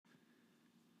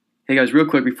Hey guys, real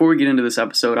quick, before we get into this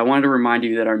episode, I wanted to remind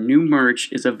you that our new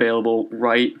merch is available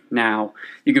right now.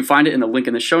 You can find it in the link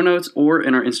in the show notes or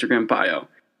in our Instagram bio.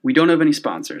 We don't have any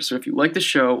sponsors, so if you like the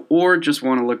show or just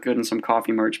want to look good in some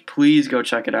coffee merch, please go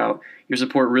check it out. Your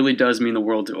support really does mean the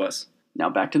world to us. Now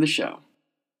back to the show.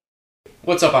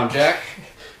 What's up, I'm Jack.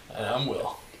 And I'm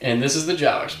Will. And this is the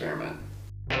Job Experiment.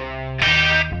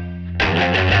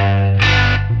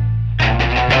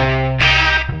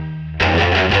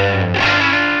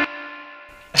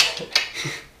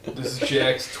 This is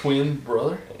Jack's twin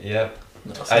brother? Yep.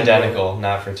 No, Identical,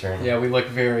 not fraternal. Yeah, we look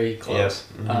very close.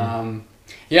 Yep.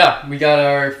 Mm-hmm. We got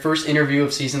our first interview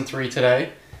of season 3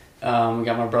 today. We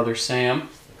got my brother Sam.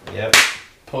 Yep.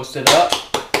 Posted up.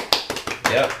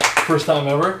 Yep. First time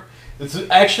ever. This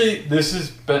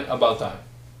has been about time.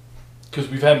 Because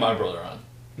we've had my brother on.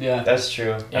 Yeah. That's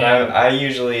true. And I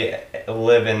usually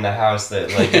live in the house that,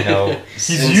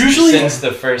 since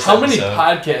the first How many episode.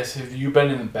 podcasts have you been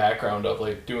in the background of,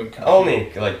 doing computer?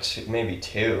 Only, maybe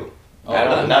 2.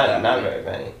 Oh, not very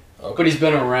many. Okay. But he's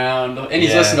been around, and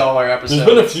he's listened to all our episodes. There's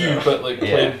been a few, so.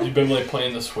 but, you've been,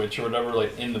 playing the Switch or whatever,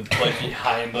 in the,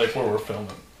 behind, where we're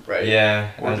filming. Right. Yeah.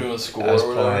 We're doing school I was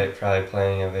or whatever. probably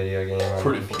playing a video game on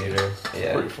the computer. Funny.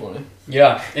 Yeah. Pretty funny.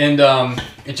 Yeah, and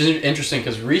it's just interesting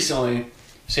because recently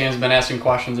Sam's been asking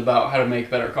questions about how to make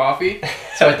better coffee.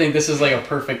 So I think this is a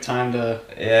perfect time to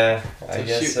I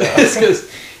guess so.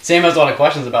 Because Sam has a lot of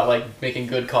questions about making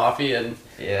good coffee and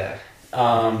Yeah.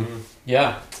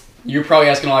 Yeah, you're probably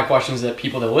asking a lot of questions that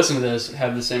people that listen to this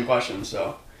have the same questions.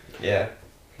 So Yeah.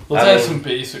 Let's ask some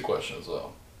basic questions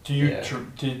though. Do you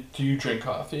do you drink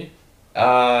coffee?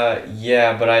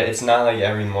 Yeah, but it's not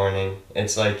every morning.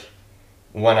 It's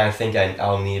when I think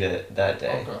I'll need it that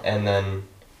day. Okay. And then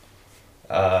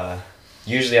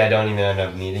usually I don't even end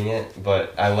up needing it,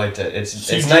 but I like to it's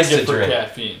nice to for drink.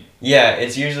 Caffeine. Yeah,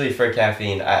 it's usually for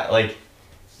caffeine.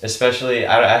 Especially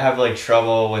I have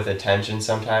trouble with attention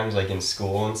sometimes in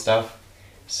school and stuff.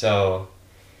 So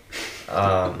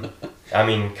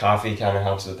coffee kind of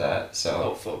helps with that.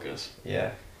 So focus.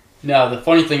 Yeah. Now the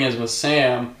funny thing is with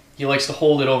Sam, he likes to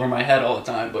hold it over my head all the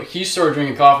time, but he started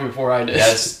drinking coffee before I did.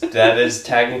 That is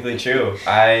technically true.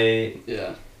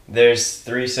 There's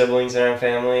 3 siblings in our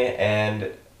family,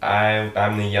 and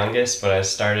I'm the youngest, but I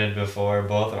started before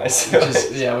both of my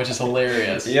siblings. Which is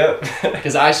hilarious. Yep.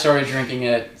 Because I started drinking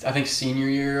it, I think, senior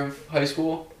year of high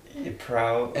school. And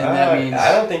that means...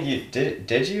 I don't think you...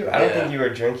 Did you? I don't think you were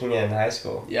drinking it in high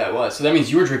school. Yeah, it was. So that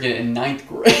means you were drinking it in 9th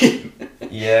grade.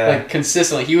 Yeah.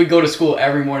 Consistently. He would go to school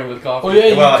every morning with coffee. Oh,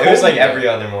 yeah, well, it was every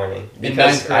other morning.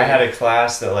 Because 9th grade. I had a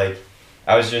class that,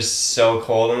 I was just so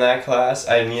cold in that class.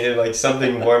 I needed,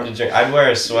 something warm to drink. I'd wear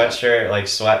a sweatshirt,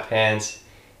 sweatpants.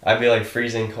 I'd be,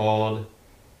 freezing cold.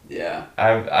 Yeah.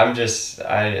 I just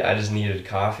needed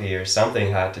coffee or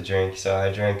something hot to drink, so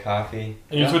I drank coffee.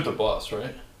 And you took the bus,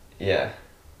 right? Yeah.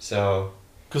 So...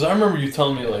 Because I remember you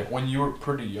telling me, when you were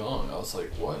pretty young, I was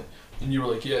like, what? And you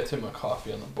were like, yeah, I took my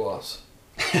coffee on the bus.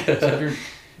 So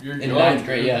you're in young, 9th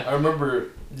grade, yeah. I remember...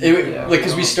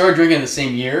 Because we started drinking the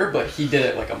same year, but he did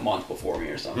it, a month before me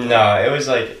or something. No, it was,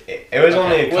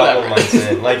 only a couple months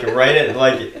in. Right at,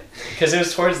 because it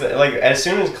was towards the... as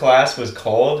soon as class was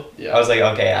cold, I was like,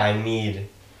 okay, I need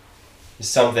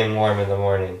something warm in the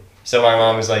morning. So my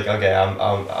mom was like, okay,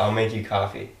 I'll make you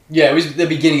coffee. Yeah, it was the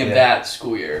beginning of that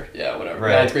school year. Yeah, whatever.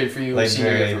 Right. 9th grade for you,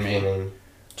 senior year for me.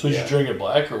 So did you drink it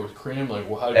black or with cream? How did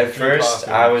you At drink first,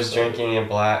 coffee? I was drinking it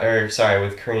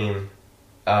with cream.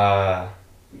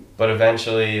 But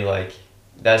eventually,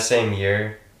 that same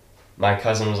year, my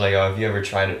cousin was like, oh, have you ever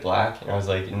tried it black? And I was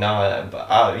like, no, but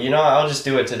I'll just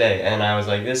do it today. And I was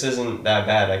like, this isn't that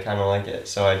bad. I kind of like it.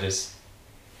 So I just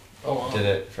did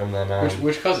it from then on.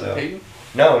 Which cousin? Peyton?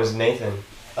 No, it was Nathan.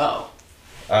 Oh.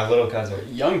 Our little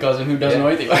cousin. Young cousin who doesn't know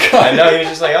anything about coffee. I know, he was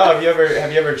just like, oh, have you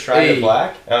ever tried it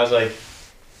black? And I was like,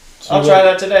 I'll try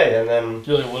that today. And then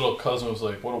your little cousin was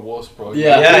like, what a wuss, bro.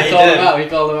 Yeah, he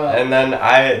called him out. And then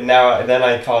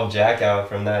I called Jack out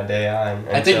from that day on.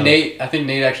 I think Nate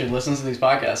actually listens to these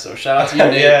podcasts, so shout out to you,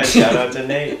 Nate. Yeah, shout out to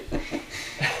Nate.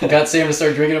 Got Sam to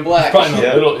start drinking it black. He's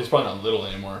probably not little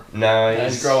anymore. No,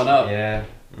 he's growing up. Yeah.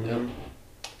 Mm-hmm.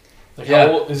 How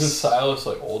old is Silas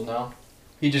old now?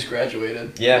 He just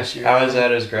graduated. Yeah, this year. I was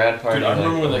at his grad party. Dude, I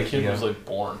remember when that kid was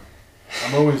born. I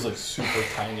remember he was super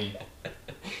tiny.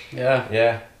 Yeah.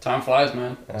 Yeah. Time flies,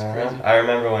 man. It's crazy. I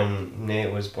remember when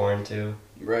Nate was born too.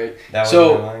 Right. That was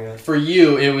so for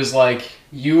you, it was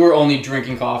you were only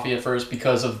drinking coffee at first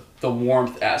because of the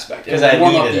warmth aspect. Because I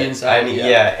warm needed up the it. inside.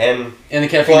 And the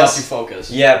caffeine helps you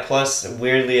focus. Yeah. Plus,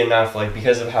 weirdly enough,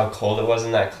 because of how cold it was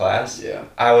in that class,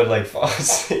 I would fall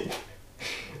asleep.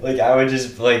 Like I would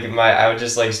just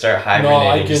like start hibernating. No,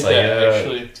 I get just, like, that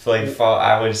actually.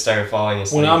 I would start falling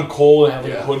asleep. When I'm cold and have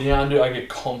like a hoodie on, dude, I get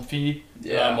comfy.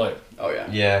 Yeah. And I'm like, oh yeah.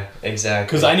 Yeah, exactly.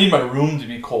 because I need my room to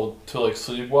be cold to like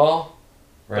sleep well.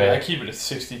 Right. Like, I keep it at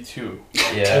 62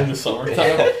 Yeah. in the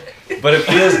summertime. But it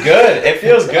feels good. It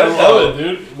feels good I love though. it,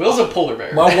 dude. Will's a polar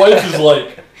bear. My wife is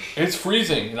like, it's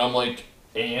freezing, and I'm like,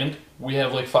 and we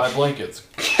have like 5 blankets.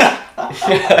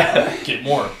 Get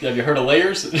more. Yeah, have you heard of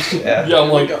layers? Yeah. Yeah, I'm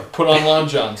like, put on Lon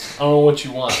Johns. I don't know what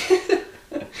you want.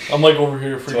 I'm like over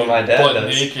here freaking what my dad butt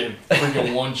does. naked,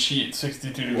 freaking one sheet,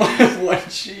 62 degrees. One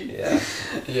sheet. Yeah.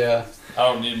 Yeah. I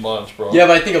don't need much, bro. Yeah,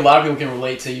 but I think a lot of people can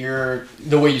relate to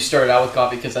the way you started out with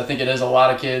coffee, because I think it is a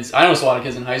lot of kids. I know it's a lot of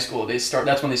kids in high school.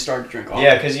 That's when they start to drink coffee.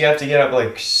 Yeah, because you have to get up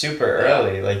like super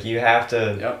early. Like you have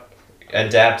to Yep.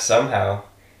 adapt somehow,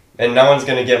 and no one's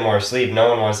gonna get more sleep. No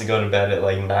one wants to go to bed at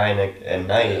like 9 at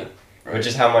night. Yeah. Right. Which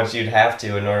is how much you'd have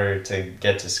to in order to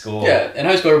get to school. Yeah, in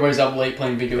high school everybody's up late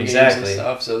playing video games and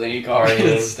stuff, so they need coffee to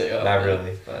Partying. stay up. Not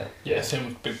really, but Yeah, same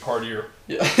with big partier.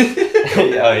 Yeah.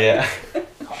 oh yeah,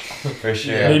 for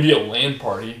sure. Yeah. Maybe a LAN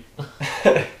party.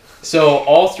 So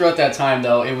all throughout that time,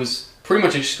 though, it was pretty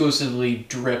much exclusively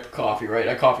drip coffee, right?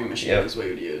 A coffee machine Yep. is what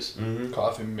you would use. Mm-hmm.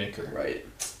 Coffee maker. Right.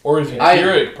 Or is it I-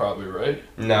 Keurig, probably, right?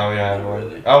 No, we don't have Not one.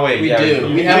 really. Oh wait, We yeah, do.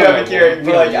 We We do have have a a Keurig, one.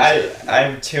 but We like don't use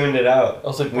I've tuned it out. I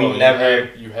was like, We bro, never-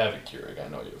 you have a Keurig. I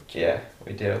know you have a Keurig. Yeah,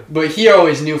 we do. But he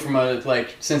always knew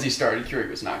since he started, Keurig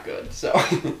was not good. So.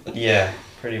 Yeah,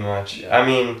 pretty much. Yeah. I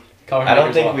mean, Coffee I don't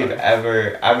maker's think a lot we've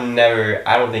better.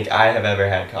 I don't think I have ever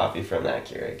had coffee from that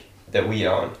Keurig that we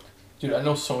own. Dude, I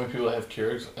know so many people that have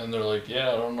Keurigs, and they're like, yeah,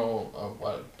 I don't know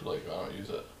why, like, I don't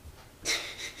use it.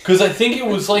 Because I think it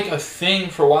was, like, a thing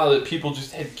for a while that people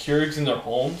just had Keurigs in their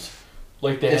homes.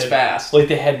 Like, It's fast. Like,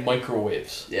 they had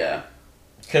microwaves. Yeah.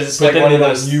 Because it's But like then one they of don't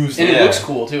those. use And it. it looks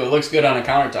cool, too. It looks good on a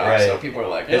countertop, Right. so people are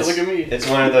like, hey, look at me. It's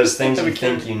one of those things Have you a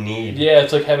Keurig. think you need. Yeah,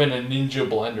 it's like having a Ninja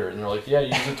blender, and they're like, yeah,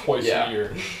 use it twice Yeah. a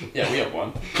year. Yeah, we have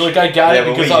one. So, like, I got Yeah, it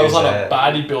but because we I was use on that. a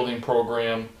bodybuilding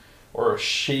program or a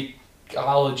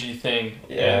Shakeology thing,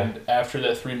 Yeah. and after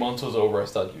that 3 months was over, I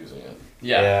stopped using it.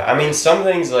 Yeah. I mean, some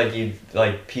things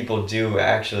people do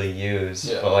actually use,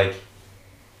 Yeah. but like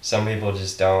some people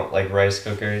just don't. Like rice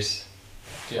cookers.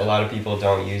 Yeah. A lot of people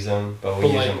don't use them, but we But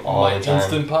use like them all my the time.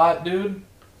 Instant Pot, dude,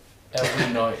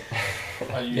 every night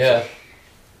I use Yeah. it.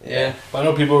 Yeah. But I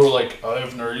know people who are like,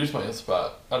 I've never used my Instant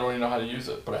Pot. I don't even know how to use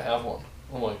it, but I have one.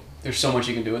 There's so much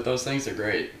you can do with those things. They're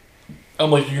great.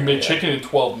 I'm like, you can make Yeah. chicken in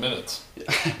 12 minutes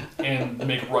and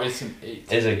make rice in 8.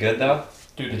 Is it good though?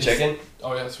 Dude, The it's- chicken?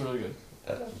 Oh yeah, it's really good.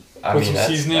 I Put mean, some that's,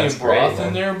 seasoning that's and broth great,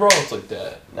 in man. there, bro. It's like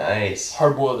that. Nice.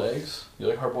 Hard boiled eggs. You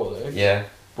like hard boiled eggs? Yeah.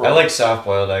 Bro, I like soft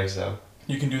boiled eggs though.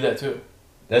 You can do that too.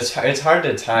 It's hard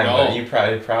to time, No. but you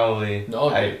probably. No,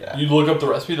 dude. You look up the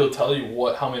recipe, they'll tell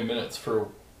you how many minutes for.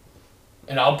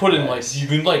 And I'll put in Nice. you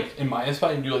can in my spot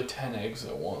you can do like 10 eggs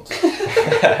at once.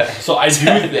 So I do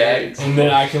 10 that, eggs. and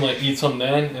then I can eat some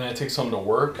then, and I take some to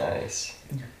work. Nice.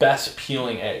 Best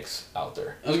peeling eggs out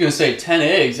there. I was going to say 10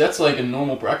 eggs. That's like a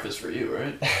normal breakfast for you,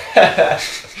 right?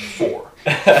 4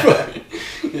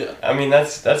 Yeah. I mean,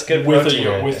 that's good with protein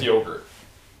right with there. yogurt.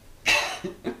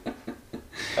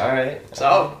 All right.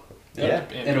 So, Yeah.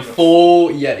 and a full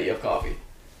Yeti of coffee.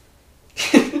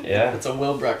 Yeah. That's a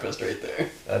Will breakfast right there.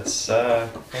 That's And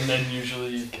then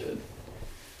usually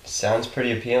sounds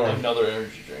pretty appealing. another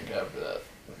energy drink after that.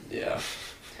 Yeah.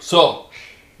 So,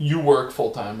 you work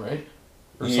full time, right?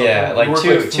 Or Yeah, something? like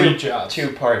You work two 3 jobs. two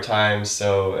part time,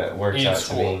 so it works In out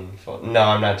school. to being full. No,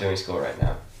 I'm not doing school right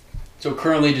now. So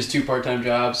currently just 2 part-time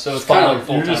jobs. So it's Fine, kind of like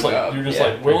a you're full-time just like job. you're just Yeah,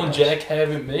 like Will pretty and much. Jack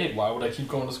have it made. Why would I keep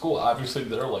going to school? Obviously,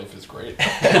 their life is great.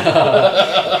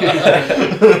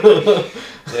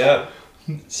 Yep.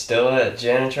 Still at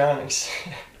Janitronics.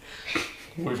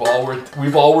 We've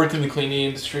all worked in the cleaning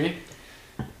industry,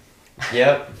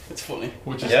 Yep. It's funny.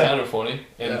 which is Yeah. kind of funny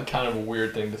and Yeah. kind of a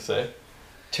weird thing to say.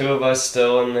 2 of us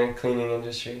still in the cleaning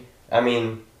industry. I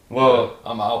mean, well,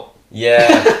 I'm out. yeah,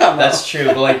 that's true.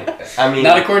 But like, I mean,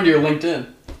 Not according to your LinkedIn.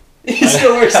 He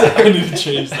still works I there. need to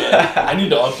change that. I need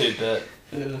to update that.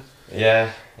 Yeah.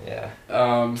 yeah.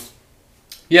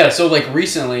 Yeah, so like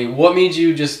recently, what made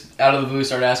you just out of the blue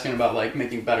start asking about like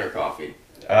making better coffee?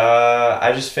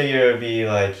 I just figure it would be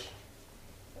like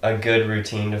a good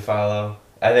routine to follow.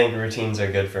 I think routines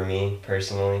are good for me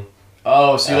personally.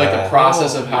 Oh, so you like the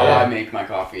process of how yeah. I make my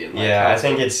coffee and like Yeah, how I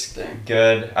think the it's thing.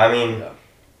 good. I mean, Yeah.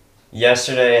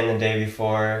 yesterday and the day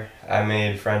before, I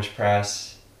made French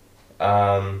press,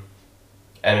 and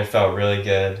it felt really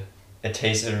good. It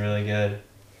tasted really good.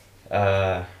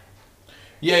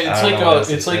 Yeah, it's I don't know what else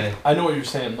to it's like say. I know what you're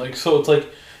saying. Like so, it's like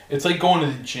it's like going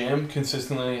to the gym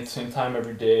consistently at the same time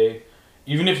every day.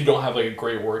 Even if you don't have like a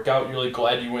great workout, you're like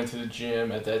glad you went to the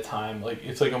gym at that time. Like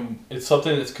it's like it's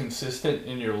something that's consistent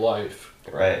in your life.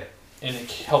 Right. And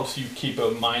it helps you keep a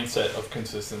mindset of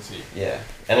consistency. Yeah.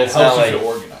 And it's helps not you like feel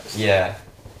organized. Yeah.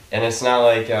 And it's not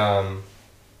like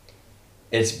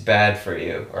it's bad for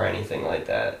you or anything like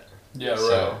that. Yeah,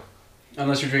 So, right.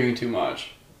 Unless you're drinking too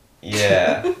much.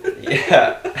 yeah.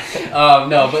 Yeah.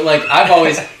 No, but like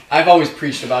I've always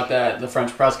preached about the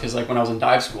French press because like when I was in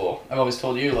dive school, I've always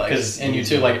told you like, and you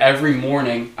too, like every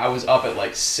morning I was up at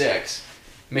like 6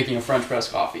 making a French press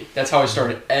coffee. That's how I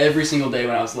started every single day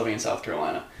when I was living in South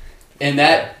Carolina. And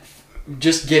that,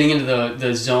 just getting into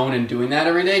the zone and doing that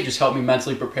every day just helped me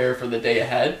mentally prepare for the day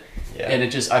ahead. Yeah. And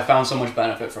I found so much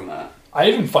benefit from that. I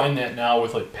even find that now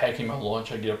with like packing my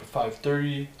lunch. I get up at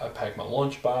 5:30. I pack my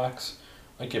lunch box.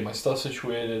 I get my stuff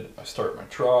situated. I start my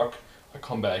truck. I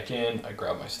come back in. I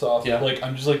grab my stuff. Yeah. Like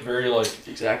I'm just like very like,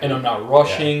 Exactly. and I'm not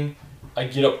rushing. Yeah. I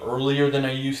get up earlier than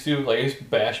I used to. Like I used to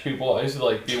bash people. I used to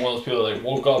like be one of those people that like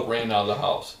woke up, ran out of the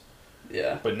house.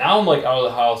 Yeah. But now I'm like out of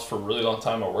the house for a really long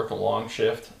time. I work a long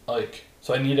shift. Like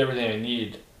so I need everything I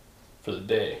need for the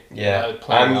day. Yeah.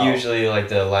 I'm usually like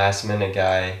the last minute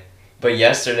guy. But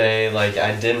yesterday, like,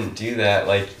 I didn't do that.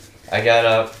 Like, I got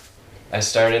up, I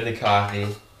started the coffee,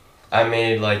 I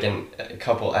made, like, a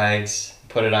couple eggs,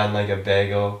 put it on, like, a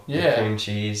bagel with cream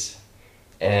cheese,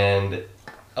 and,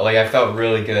 like, I felt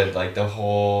really good, like, the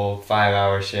whole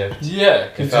 5-hour shift. Yeah,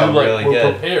 because you, like,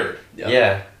 were prepared.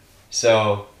 Yeah.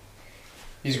 So...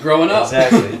 He's growing up.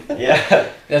 Exactly.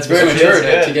 Yeah. That's very mature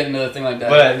to get into a thing like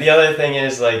that. But the other thing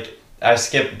is, like... I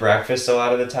skip breakfast a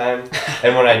lot of the time,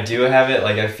 and when I do have it,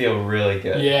 like, I feel really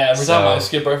good. Yeah, every time I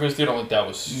skip breakfast, dude, I'm like, that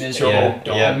was miserable.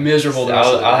 Yeah. Miserable.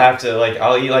 I'll have to, like,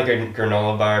 I'll eat, like, a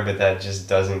granola bar, but that just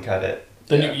doesn't cut it.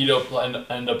 Then you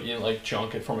end up eating, like,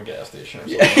 junk from a gas station or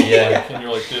something. Yeah. And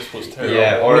you're like, this was terrible.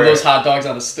 Yeah, or those hot dogs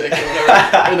on a stick or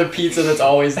whatever. Or the pizza that's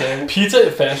always there. Pizza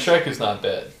at Fast Track is not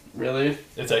bad. Really?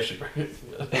 It's actually great.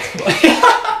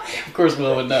 Of course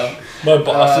Will would know. My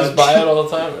bosses buy it all the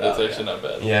time, and it's actually not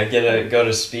bad. Yeah, go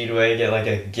to Speedway, get like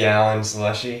a gallon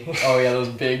slushy. Oh yeah, those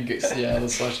big, those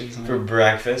slushies. For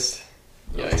breakfast.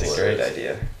 Yeah, it's a great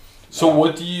idea. So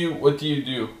what do you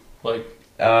do? Like,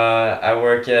 I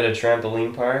work at a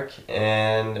trampoline park,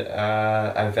 and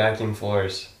I vacuum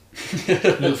floors. You're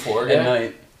the floor guy? At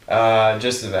night.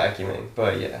 Just the vacuuming,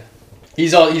 but yeah.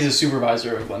 He's a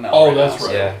supervisor of one now. Oh, that's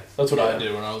right. Yeah. That's what I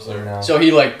did when I was there. No. So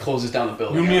he like closes down the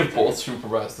building. You and me have both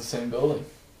supervised the same building.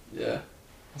 Yeah.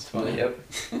 That's funny. Yep.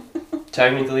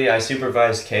 Technically, I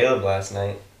supervised Caleb last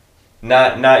night.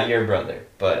 Not your brother,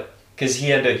 but because he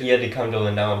had to come to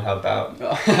Linnell and help out.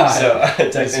 So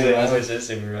technically, I was his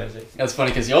supervisor. That's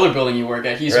funny because the other building you work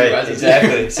at, he supervises. Right,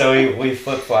 exactly. So we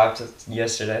flip flopped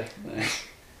yesterday. Nice.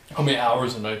 How many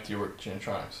hours a night do you work at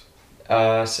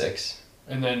Genitronics? 6.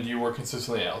 And then do you work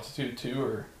consistently at altitude too,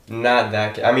 or? Not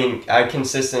that. I mean, I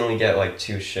consistently get like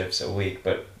 2 shifts a week,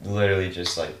 but literally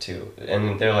just like 2,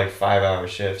 and they're like 5-hour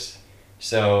shifts.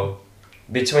 So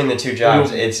between the 2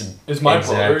 jobs, is my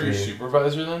brother your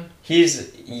supervisor then?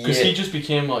 Because he just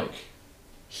became like.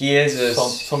 He is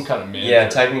some kind of manager. Yeah,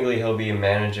 technically he'll be a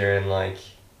manager in like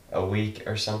a week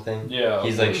or something. Yeah.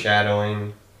 He's like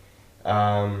shadowing.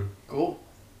 Cool.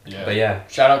 Yeah. But yeah.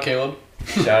 Shout out Caleb.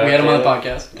 Shout out we had him on Caleb. the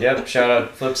podcast. Yep. Shout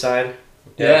out Flipside.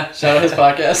 Yeah. Shout out his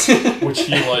podcast. Which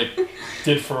he like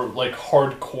did for like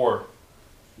hardcore.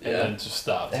 And Yeah. then just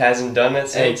stopped. It hasn't done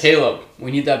it Hey since. Caleb,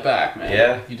 we need that back, man.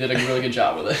 Yeah. You did a really good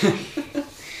job with it.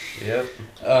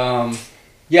 Yep.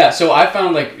 Yeah, so I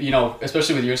found like,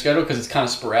 especially with your schedule, because it's kind of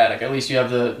sporadic. At least you have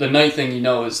the night thing,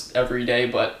 is every day,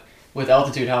 but with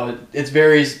altitude, how it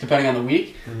varies depending on the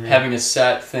week. Mm-hmm. Having a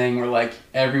set thing where like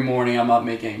every morning I'm up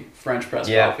making French press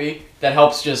coffee, that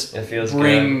helps just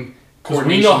bring because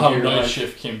we know how night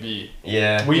shift can be.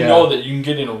 Yeah. We know that you can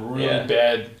get in a really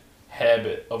bad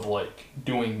habit of like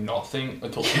doing nothing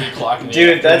until 3 o'clock in the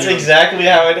Dude, afternoon. that's exactly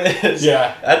how it is.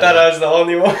 Yeah. I thought I was the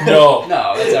only one. No,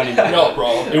 that's not even. No,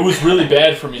 bro. It was really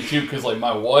bad for me too, because like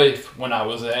my wife, when I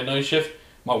was at night shift,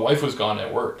 my wife was gone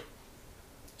at work.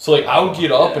 So like I would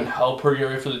get up and help her get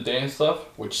ready for the day and stuff,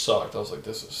 which sucked. I was like,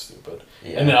 this is stupid.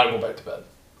 Yeah. And then I'd go back to bed.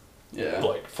 Yeah.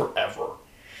 Like forever.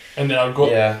 And then I'd go.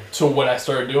 Yeah. So what I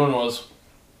started doing was,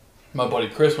 my buddy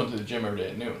Chris went to the gym every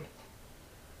day at noon.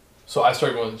 So I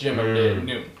started going to the gym every day at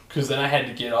noon, because then I had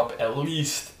to get up at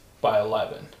least by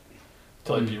 11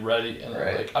 to like be ready, and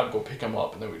then like I'd go pick him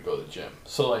up, and then we'd go to the gym.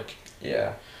 So like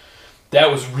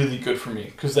that was really good for me,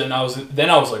 because then I was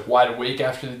like wide awake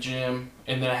after the gym,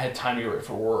 and then I had time to get ready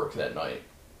for work that night.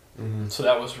 So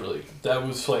that was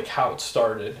like how it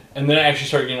started. And then I actually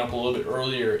started getting up a little bit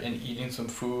earlier and eating some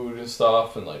food and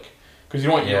stuff, and like, because you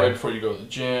don't want to eat right before you go to the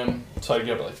gym, so I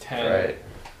get up at like 10. Right.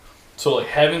 So like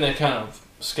having that kind of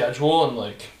schedule and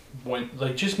like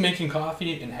just making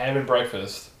coffee and having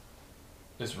breakfast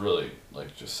is really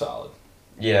like just solid.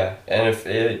 Yeah, and if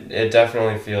it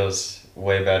definitely feels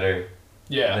way better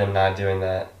than not doing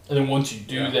that. And then once you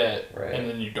do that and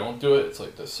then you don't do it, it's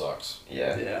like, this sucks.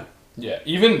 Yeah. Yeah,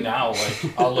 even now,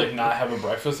 like, I'll, like, not have a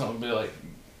breakfast, and I'll be like,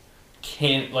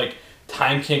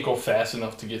 time can't go fast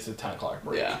enough to get to the 10 o'clock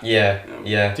break.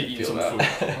 Yeah. To eat some food.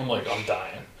 I'm like, I'm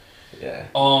dying. Yeah.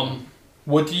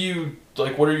 What do you,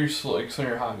 like, what are your, like, some of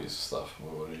your hobbies and stuff?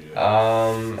 What do you do?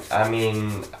 I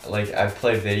mean, like, I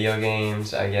play video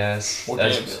games, I guess. What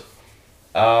games?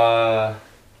 I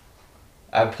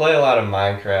play a lot of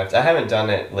Minecraft. I haven't done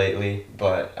it lately,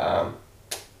 but,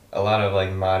 a lot of, like,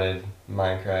 modded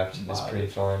Minecraft is pretty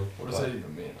fun. What does that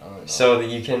even mean? I don't know. So that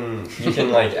you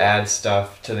can like add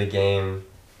stuff to the game.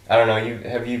 I don't know.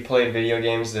 Have you played video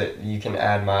games that you can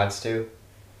add mods to?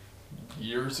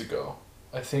 Years ago,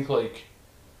 I think like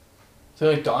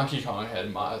Donkey Kong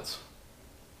had mods.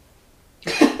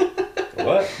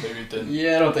 What? Maybe it didn't.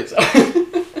 Yeah, I don't think so.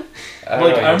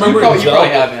 I remember you probably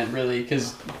haven't really,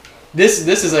 because this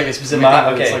is like a specific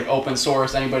thing that's like open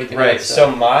source. Anybody can. Right. So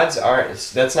mods aren't.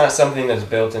 That's not something that's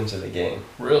built into the game.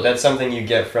 Really. That's something you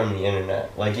get from the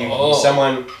internet. Like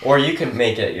someone, or you could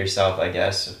make it yourself, I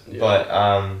guess. Yeah. But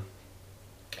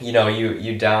you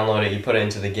download it, you put it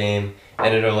into the game,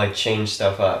 and it'll like change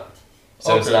stuff up.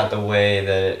 So it's not the way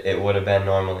that it would have been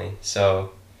normally.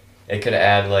 So it could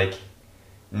add like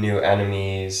new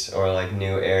enemies or like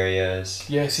new areas.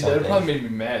 Yeah. See, that probably made me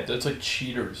mad. That's like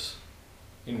cheaters.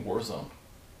 In Warzone,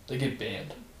 they get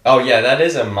banned. Oh yeah, that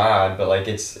is a mod, but like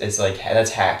it's like that's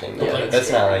hacking. But like,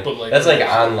 that's not like that's like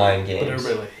online games. But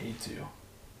everybody like hates you.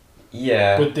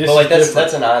 Yeah, but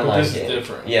that's an online game. This is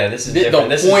different. Yeah, this is different.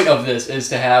 The point of this is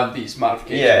to have these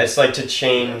modifications. Yeah, it's like to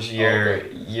change your.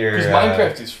 Because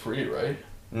Minecraft is free, right?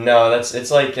 No,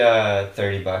 it's like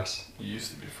 $30. It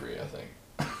used to be free, I think.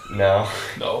 No.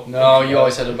 No, you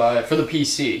always had to buy it for the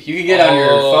PC. You could get it on your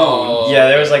phone. Yeah,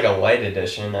 there was like a light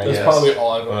edition. I guess. That's probably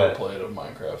all I've ever played of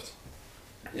Minecraft.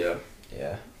 Yeah.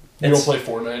 You don't play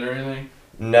Fortnite or anything?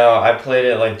 No, I played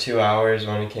it like 2 hours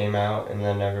when it came out, and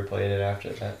then never played it after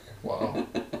that. Wow.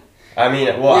 I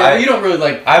mean, well, you don't really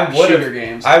like shooter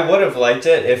games. I would have liked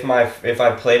it if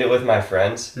I played it with my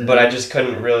friends, but I just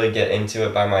couldn't really get into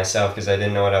it by myself because I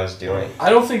didn't know what I was doing. I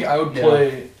don't think I would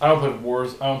play. I don't play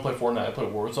Fortnite. I play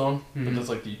Warzone, but that's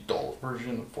like the adult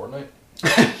version of Fortnite.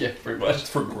 Yeah, pretty much. It's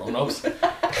for grown-ups.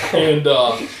 And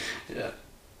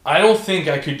I don't think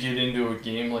I could get into a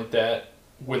game like that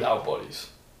without buddies.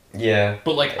 Yeah.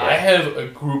 But like I have a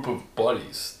group of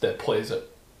buddies that plays it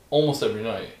almost every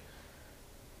night.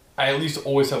 I at least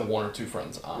always have one or two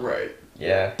friends on. Right.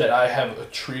 Yeah. That I have a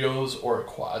trios or a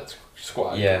quad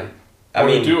squad. Yeah. I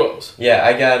mean duos. Yeah,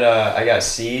 I got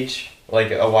Siege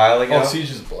like a while ago. Oh, Siege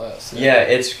is a blast. Yeah,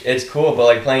 it's cool, but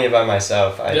like playing it by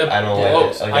myself, I don't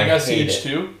like it. Like, I got Siege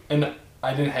too, and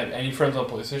I didn't have any friends on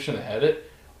PlayStation that had it.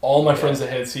 All my friends that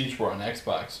had Siege were on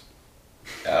Xbox.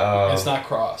 Oh. It's not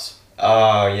cross.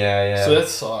 Oh yeah. So that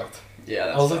sucked. Yeah.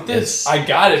 I was like, I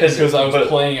got it because I was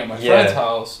playing at my friend's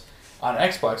house on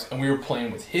Xbox, and we were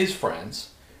playing with his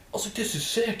friends. I was like, this is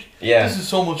sick. Yeah. This is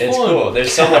so much fun. It's cool.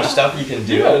 There's so much stuff you can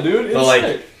do. Yeah, dude. It's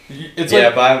sick.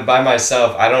 It's by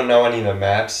myself, I don't know any of the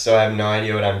maps, so I have no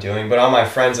idea what I'm doing. But all my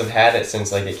friends have had it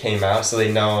since like it came out, so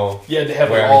they know. Yeah, they have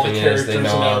where all the everything characters is. They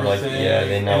know and everything.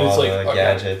 they know all the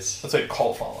gadgets. It's like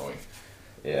cult following.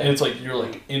 Yeah. And it's like you're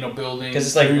like in a building. Because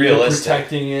it's like you're realistic.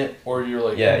 Protecting it, or you're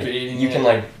like invading. You can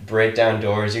like break down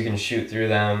doors. You can shoot through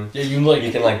them. Yeah, you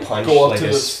can like punch go up like to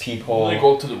a the peephole. You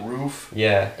go up to the roof.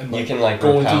 Yeah, and you can like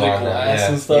go rappel into the on glass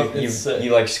them. and stuff.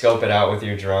 You like scope it out with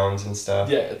your drones and stuff.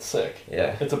 Yeah, it's sick.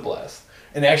 Yeah, it's a blast.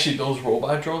 And actually, those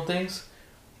robot drone things,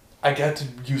 I got to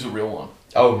use a real one.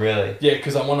 Oh really? Yeah,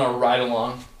 because I want to ride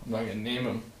along. I'm not gonna name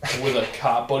him with a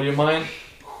cop buddy of mine,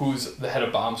 who's the head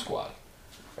of bomb squad.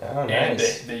 Oh,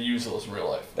 nice. And they use those in real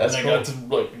life. That's and cool. I got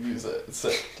to like use it. It's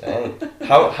sick. Dang.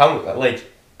 How like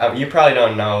you probably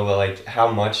don't know, but like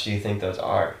how much do you think those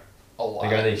are? A lot.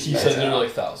 Like, are they he said they're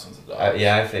like thousands of dollars.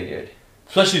 Yeah, I figured.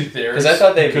 Especially theirs. Because I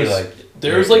thought they'd be like.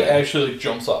 Theirs like actually like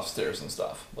jumps off stairs and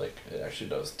stuff. Like it actually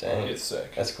does. Dang. It's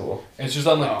sick. That's cool. And it's just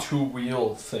on like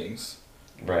 2-wheel things.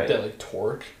 Right. That like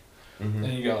torque. Mm-hmm.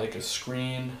 And you got like a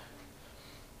screen.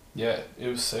 Yeah, it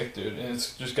was sick, dude. And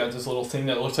it's just got this little thing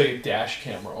that looks like a dash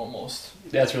camera almost.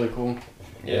 That's really cool.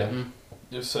 Yeah. Mm-hmm.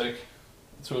 It was sick.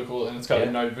 It's really cool. And it's got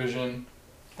night vision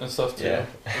and stuff too. Yeah.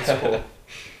 It's cool.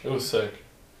 It was sick.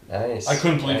 Nice. I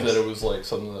couldn't believe nice. that it was like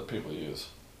something that people use.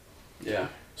 Yeah.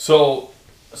 So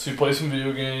you play some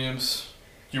video games,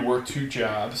 you work 2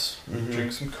 jobs, Mhm.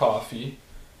 drink some coffee.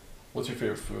 What's your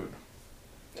favorite food?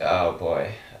 Oh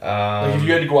boy. Like if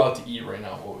you had to go out to eat right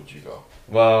now, what would you go?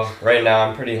 Well, right now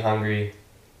I'm pretty hungry.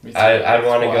 Me too. I'd That's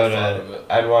want to why go I thought of it.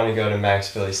 I'd want to go to Max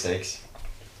Philly Steaks.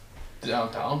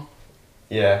 Downtown?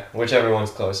 Yeah, whichever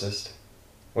one's closest.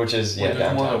 Which is Wait, there's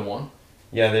more downtown. than one?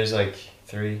 Yeah, there's like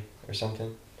 3 or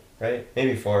something, right?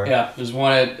 Maybe 4. Yeah, there's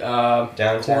one at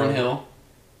Downtown. Cornhill.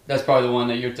 That's probably the one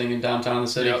that you're thinking downtown in the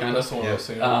city, Yeah, kind that's of. the one I was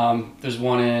thinking. There's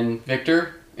one in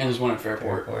Victor, and there's one at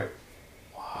Fairport. Airport.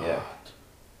 What? Yeah.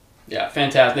 Yeah,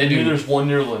 fantastic. They Maybe do. there's one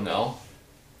near Linnell.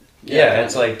 Yeah,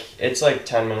 it's like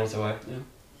 10 minutes away.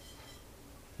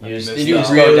 I You just, missed They you do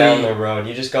just really- go down the road.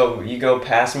 You go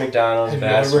past McDonald's. Have you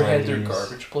past ever had their Wendy's.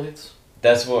 garbage plates?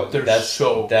 That's what. They're that's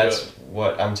so That's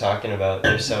what I'm talking about.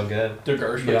 They're so good. Their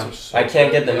garbage plates Yeah. are so I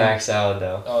can't good. get the Yeah. Mac salad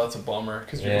though. Oh, that's a bummer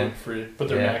because you're Yeah. gluten free. But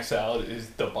their Yeah. mac salad is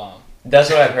the bomb. That's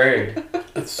what I've heard.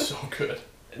 It's so good.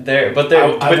 But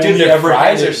I've dude, only their ever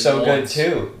fries had are it so once. good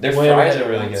too. Their Only ever fries had are it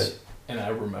really once, good. and I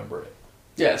remember it.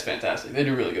 Yeah, it's fantastic. They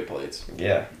do really good plates.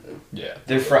 Yeah. Yeah.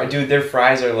 Their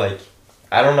fries are like,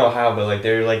 I don't know how, but like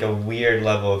they're like a weird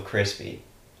level of crispy.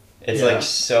 It's Yeah. like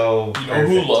so. You know who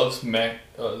perfect.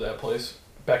 loves that place?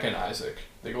 Beck and Isaac.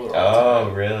 They go there all the Oh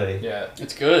time. really? Yeah.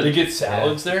 It's good. They get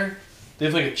salads there. They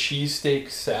have like a cheesesteak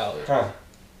salad. Huh.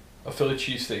 A Philly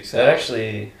cheesesteak salad. That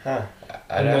actually, huh?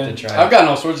 I'd And have then to try. I've gotten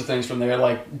all sorts of things from there,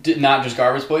 like not just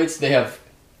garbage plates. They have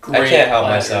great I can't help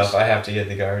platters. myself. I have to get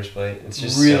the garbage plate. It's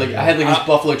just Really, So I had like this I-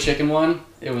 buffalo chicken one.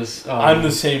 It was. I'm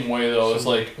the same way though. It's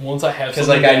like once I have because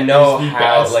something like I that know is the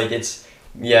how best, like it's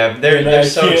they're and they're I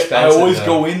so can't- expensive. I always though.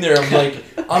 go in there.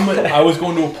 I'm like, I was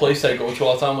going to a place I go to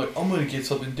all the time. I'm like, I'm gonna get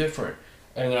something different,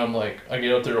 and then I'm like, I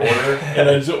get up there to order, and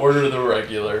I just order the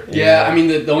regular. Yeah, Yeah. I mean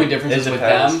the only difference It is with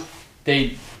depends. them,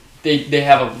 they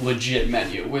have a legit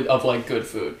menu of like good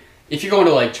food. If you're going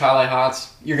to like Chile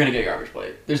Hots, you're gonna get garbage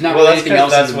plate. There's not Well, really that's anything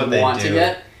 'cause else that's you what would they want to do.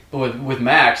 get. But with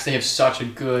Max, they have such a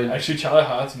good. Actually, Charlie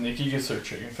Hots and Nikki gets their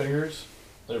chicken fingers.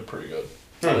 They're pretty good.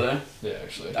 Over there, Yeah,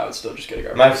 actually. I would still just get a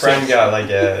garbage. My plate. friend got like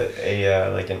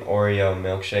like an Oreo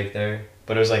milkshake there,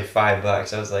 but it was like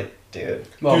 $5. I was like, dude.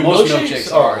 Well, Dude, most milkshakes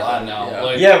milkshakes are are a lot now. Yeah.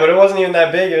 Like, Yeah, but it wasn't even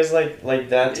that big. It was like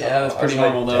that. Yeah, that's I was pretty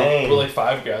like, normal, though. dang. for like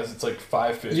Five Guys, it's like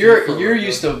 $5.50. You're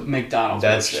used to McDonald's.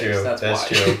 That's milkshakes, true. That's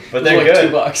That's why. true. But They're they're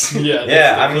like good. $2. Yeah. Yeah,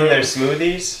 that's I mean the- their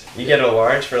smoothies. You get a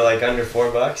large for like under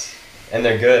 $4, and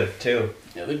they're good too.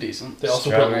 Yeah, they're decent. They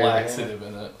also Strawberry put banana. laxative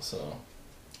in it, so.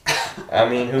 I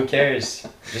mean, who cares?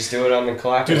 Just do it on the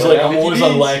clock. Dude's and like, I'm whatever always he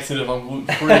on needs. laxative. I'm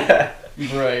gluten free.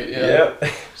 Right. Yeah. Yep.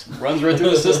 Runs right through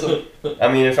the system.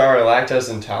 I mean, if I were lactose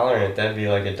intolerant, that'd be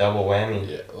like a double whammy.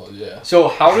 Yeah. Well, yeah. So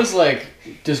how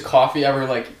does coffee ever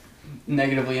like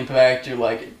negatively impact your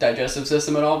like digestive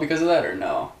system at all because of that or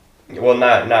no? Well,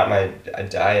 not my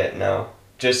diet, no.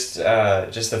 Just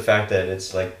the fact that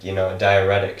it's like a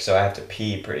diuretic, so I have to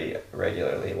pee pretty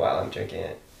regularly while I'm drinking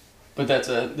it. But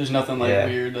there's nothing like Yeah.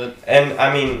 weird that. And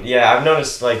I mean, yeah, I've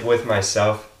noticed like with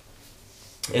myself,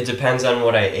 it depends on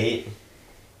what I ate.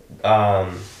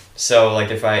 So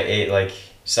like if I ate like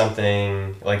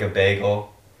something like a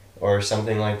bagel or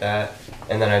something like that,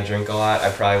 and then I drink a lot, I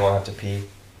probably won't have to pee.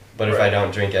 But if I Right.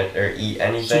 don't drink it or eat So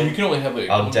anything, you can only have like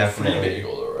I'll gluten-free definitely-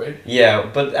 bagel though, right? yeah.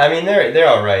 But I mean, they're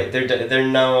all right. They're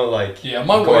no like Yeah,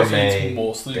 my wife gourmet eats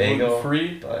mostly bagel, gluten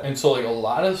free, but- and so like a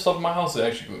lot of stuff in my house is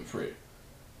actually gluten free.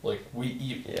 Like we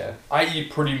eat, yeah. I eat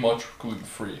pretty much gluten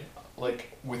free, like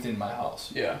within my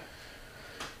house, Yeah.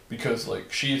 because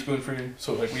like she eats gluten free,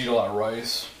 so like we eat a lot of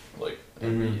rice, like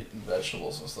and we Mhm. eat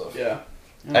vegetables and stuff. Yeah.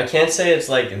 I can't say it's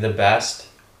like the best,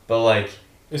 but like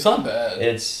It's not bad.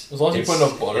 it's As long as you it's- put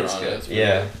enough butter it's on it, good. it's pretty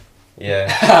Yeah, good.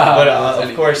 yeah. But But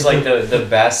of course, like the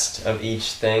best of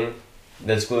each thing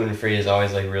that's gluten free is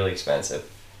always like really expensive.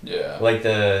 Yeah. Like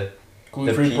the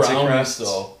Gluten free pizza brownies crusts.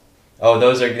 though.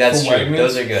 that's From true. Wegmans,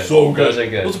 Those are good. So good. Those are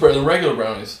good. Those are better than regular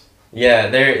brownies. Yeah,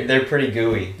 they're pretty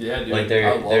gooey. Yeah, dude. Like I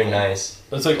they're love them. nice.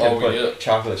 That's like You all could we put get.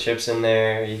 chocolate chips in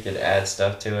there. You could add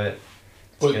stuff to it.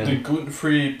 But good. the gluten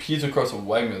free pizza crust of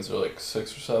Wegmans are like $6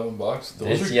 or $7.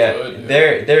 Those It's are yeah, good. Dude.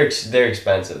 they're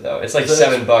expensive though. It's like That's-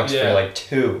 $7 yeah. for like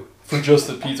 2. For just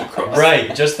the pizza crust.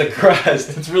 Right, just the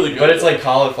crust. It's really good. But it's like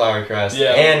cauliflower crust.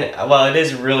 Yeah. And well, it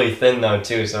is really thin though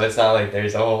too, so it's not like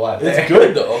there's a whole lot there. It's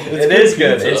good though. It's It is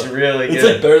good. pizza. It's really It's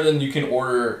good. like better than you can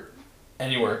order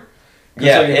anywhere. 'Cause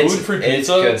Yeah, like a it's gluten-free it's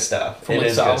pizza good stuff. from It like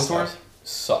is good Salvatore's stuff.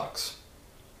 sucks.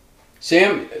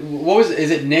 Sam, is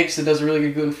it Nick's that does a really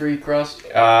good gluten free crust?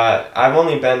 I've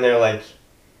only been there like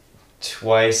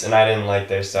twice, and I didn't like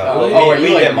their stuff. Oh, we oh, you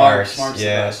we like get Mark's. Mark's. Mark's the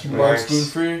Yeah, best. Mark's gluten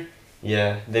free.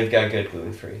 Yeah, they've got good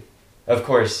gluten free. Of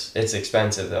course, it's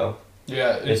expensive though.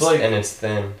 Yeah, it's like and it's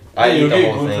thin. I eat you the get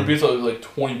whole gluten free thing.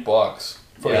 pizza like $20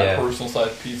 for Yeah. a personal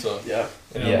sized pizza. Yeah.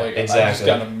 And Yeah, I'm like, I just exactly.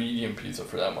 got a medium pizza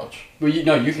for that much. Well, you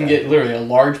can get literally a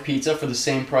large pizza for the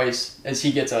same price as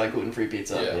he gets a gluten-free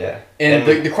pizza. Yeah. Yeah. And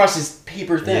the crust is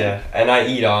paper thin. Yeah, and I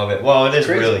eat all of it. Well, it is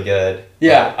Crazy. really good.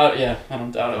 Yeah, I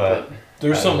don't doubt it. But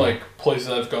There's I some don't know. like places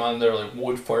I've gone, they're like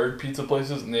wood fired pizza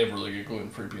places, and they have really good gluten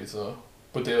free pizza.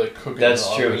 But they like cook it. That's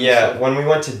in the true. oven and Yeah, stuff. when we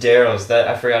went to Daryl's,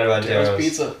 I forgot about Daryl's Daryl's.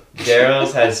 pizza.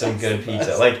 Daryl's had some good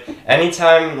pizza. Like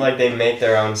anytime like they make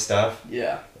their own stuff,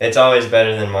 Yeah. it's always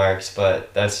better than Mark's.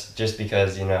 But that's just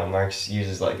because Mark's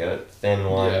uses like a thin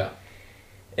one. Yeah.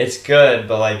 It's good,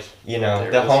 but like the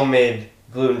Daryl's. homemade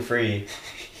gluten free,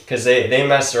 because they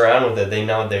mess around with it. They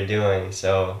know what they're doing,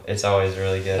 so it's always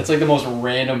really good. It's like the most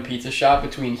random pizza shop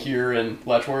between here and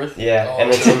Letchworth. Yeah, Oh, and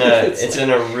it's in a it's it's in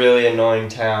a really annoying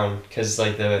town because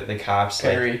like the cops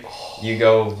like Perry. you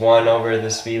go one over the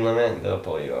speed limit, they'll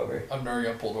pull you over. I've never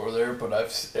got pulled over there, but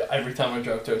every time I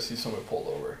drive there, I see somebody pulled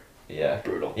over. Yeah,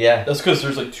 Brutal. yeah. That's because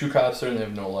there's like 2 cops there and they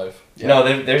have no life. Yeah.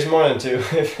 No, there's more than 2.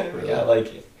 Really?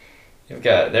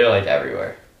 They're like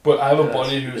everywhere. But I have a That's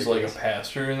buddy who's like a ridiculous.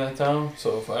 pastor in that town,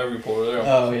 so if I ever get pulled over there,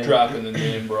 Oh, I'm yeah. dropping the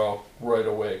name, bro, right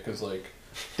away, because like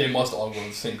they must all go to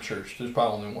the same church. There's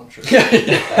probably only one church.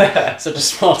 Yeah. Such a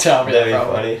small town. That'd be Yeah,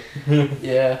 probably. funny.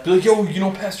 Yeah. Be like, yo, you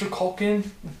know Pastor Culkin?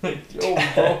 Like, yo,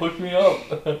 bro, hook me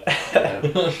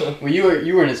up. Well,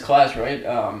 you were in his class, right?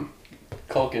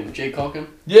 Culkin, Jay Culkin.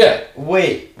 Yeah.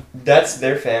 Wait, that's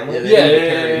their family? Yeah,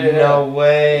 yeah. No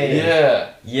way.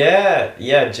 Yeah.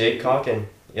 Yeah, Jake Calkin.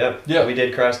 Yep. Yeah. We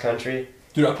did cross country.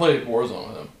 Dude, I played Warzone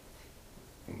with him.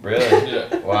 Really?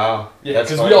 Yeah. Wow. Yeah, That's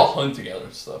because we funny. all hunt together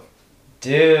and stuff.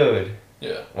 Dude.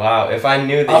 Yeah. Wow. If I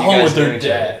knew that I you hung guys with knew their each other.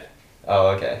 dad. Oh,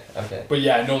 okay. Okay. But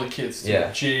yeah, I know the kids too.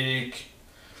 Yeah. Jake.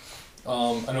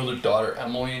 I know their daughter,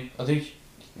 Emily. I think.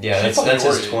 Yeah, She's that's probably his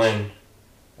your age. twin.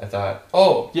 I thought.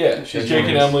 Oh, yeah. She's She's Jake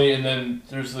and yours. Emily, and then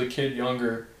there's the kid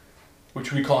younger,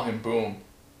 which we call him Boom.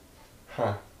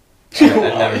 Huh. I've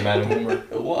never met him. Boomer.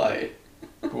 Why?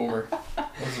 Boomer.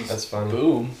 What's his- That's funny.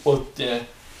 Boom. Well, yeah.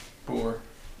 Boomer.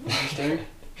 Interesting.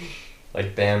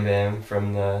 Like Bam Bam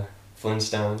from the I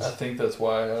Flintstones. think that's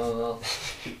why. I don't know.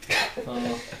 I don't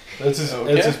know. That's his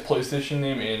Okay. PlayStation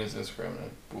name and his Instagram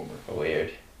name. Boomer.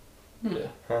 Weird. Yeah.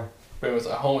 Huh. But anyways,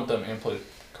 I hung with them and played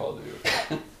Call of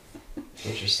Duty.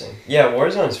 Interesting. Yeah,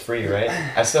 Warzone's free, right?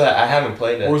 I haven't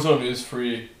played it. Warzone is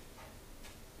free.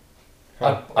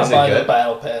 Huh. I Is it buy the good?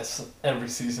 battle pass every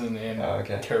season and Oh,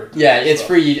 okay. characters. Yeah, and it's stuff.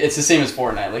 free. It's the same as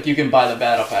Fortnite. Like you can buy the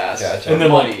battle pass. Gotcha. And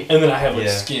then money. and then I have like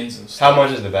Yeah. skins and stuff. How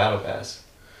much is the battle pass?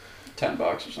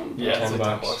 $10 or something. Yeah, it's $10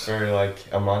 like $10. for like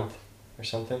a month or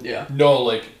something. Yeah. No,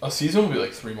 like a season will be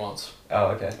like 3 months. Oh,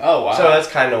 okay. Oh wow. So that's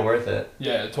kind of worth it.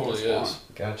 Yeah, it totally That's is.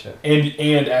 Gotcha.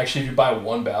 And actually, if you buy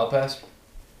one battle pass,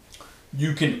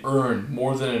 you can earn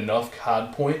more than enough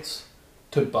COD points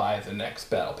to buy the next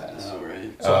battle pass. Oh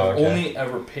right. So Oh, I've okay. only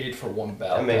ever paid for one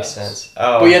battle That makes pass. sense.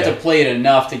 Oh, But you have okay. to play it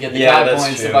enough to get the Yeah, COD that's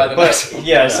points true. to buy the But next.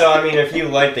 yeah, so I mean, if you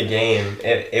like the game,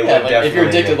 it Yeah, would like, definitely. if you're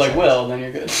addicted make like sense. Will, then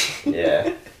you're good.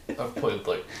 Yeah. I've played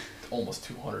like almost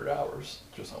 200 hours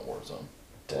just on Warzone.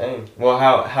 Dang. Well,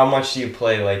 how much do you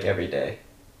play like every day?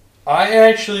 I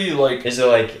actually like. Is it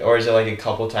like a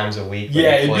couple times a week? where Yeah,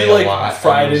 you it'd play be a like lot on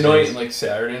Friday those night days? and like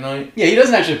Saturday night. Yeah, he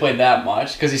doesn't actually play that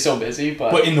much because he's so busy.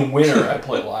 But But in the winter, I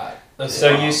play a lot. That's So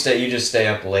the problem. you just stay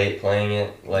up late playing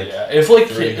it, like yeah, if like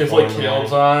 3, if 4 like in the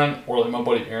Caleb's on, or like my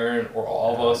buddy Aaron, or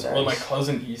all of Oh, us, or my nice.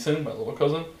 cousin Ethan, my little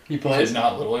cousin, he he's plays.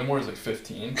 not little anymore. He's like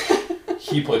 15.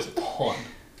 He plays a ton.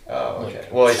 Oh, okay.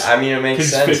 Like- Well, I mean, it makes 'Cause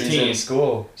he's sense. 15. He's in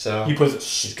school, so He plays a got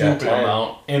stupid time.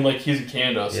 amount, and like he's in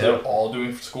Canada, so Yeah. they're all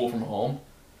doing school from home.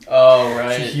 Oh So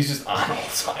right. he's just on all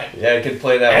the time. yeah, I could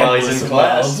play that while he's Endless in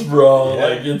class. amounts, bro. Yeah.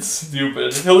 Like it's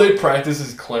stupid. He'll like practice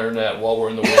his clarinet while we're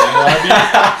in the waiting lobby,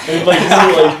 and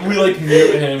like we like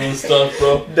mute him and stuff,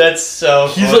 bro. That's so.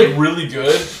 He's funny. like really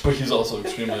good, but he's also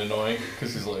extremely annoying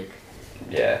because he's like,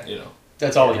 Yeah. you know,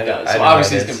 That's all he I does. know So how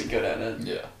obviously it he's is. gonna be good at it.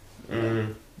 yeah,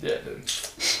 Mm, yeah, dude,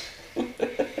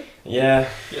 yeah.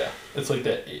 yeah. It's like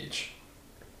that age.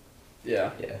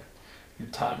 Yeah. Your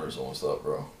timer's almost up,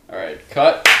 bro. All right.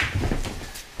 Cut.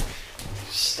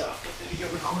 Stop the video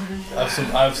recording. I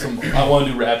have some. I want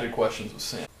to do rapid questions with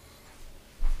Sam.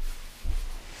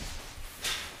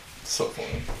 So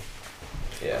funny.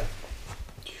 Yeah.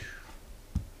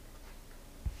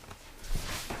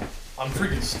 I'm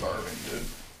freaking starving,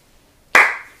 dude.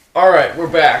 All right, we're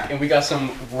back, and we got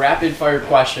some rapid fire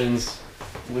questions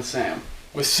with Sam.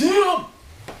 With Sam.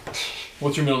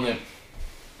 What's your middle name?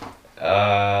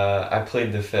 I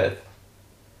played the 5th.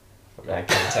 I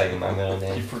can't tell you my middle You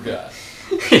name. forgot.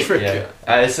 Yeah,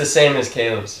 it's the same as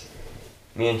Caleb's.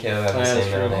 Me and Caleb have the Yeah,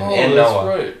 same middle that's name. Oh, And that's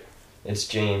Noah. right. It's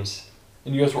James.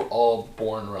 And you guys were all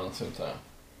born around the same time.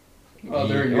 Well,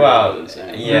 they're a year Well, older than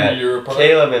Sam. yeah. You're a year apart?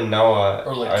 Caleb and Noah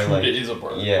Or like are 2 like days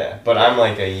apart. yeah, but I'm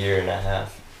like a year and a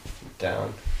half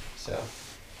down. So.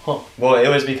 Huh. Well, it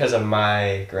was because of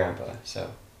my grandpa. So.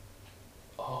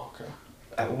 Oh, okay.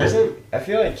 I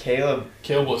feel like Caleb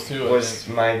Caleb was too, I was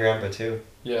think. my grandpa too.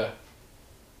 Yeah.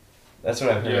 That's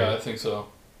what I've heard. Yeah, I think so.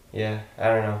 Yeah, I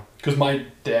don't know. Because my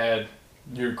dad,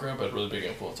 your grandpa had really big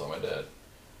influence on my dad.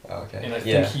 Oh, okay. And I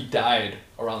yeah. think he died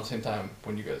around the same time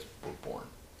when you guys were born.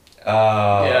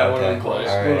 Oh, Yeah, it would okay. have been close.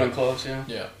 All Would have right. been close, yeah.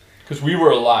 Yeah. Because we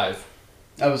were alive.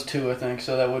 I was 2, I think,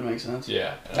 so that would make sense.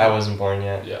 Yeah. I wasn't born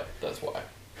yet. Yeah, that's why.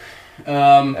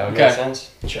 That would make Okay,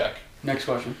 sense. Check. next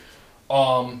question.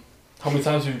 How many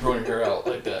times have you grown your hair out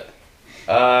like that?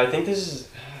 I think this is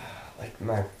like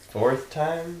my 4th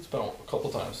time. It's been a couple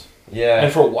times. Yeah.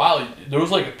 And for a while, there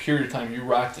was like a period of time you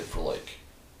rocked it for like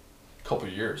a couple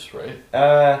of years, right?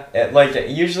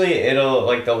 Usually it'll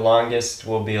like the longest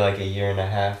will be like a year and a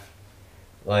half.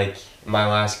 Like my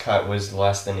last cut was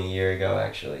less than a year ago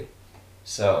actually.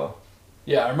 So.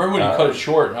 Yeah, I remember when you cut it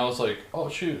short, and I was like, "Oh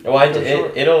shoot!" Well,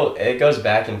 it goes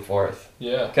back and forth.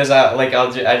 Yeah. Cause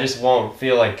I just won't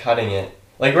feel like cutting it.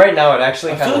 Like right now, it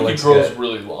actually I kind of feel like looks it grows good.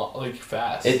 really long, like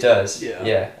fast. It does. Yeah.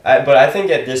 Yeah. But I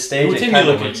think at this It stage would it take me kind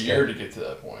of like a looks year good. to get to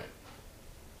that point.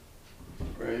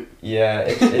 Right. Yeah,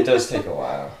 it does take a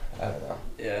while. I don't know.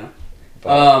 Yeah.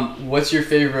 But, What's your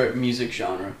favorite music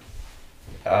genre?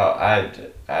 I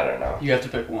don't know. You have to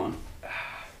pick one.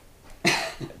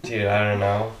 Dude, I don't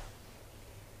know.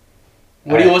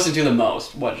 What do you listen to the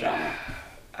most? What genre?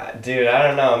 Dude, I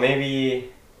don't know. Maybe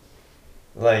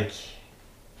like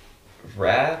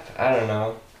rap? I don't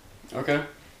know. Okay.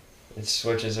 It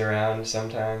switches around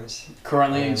sometimes.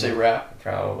 Currently, you'd say rap.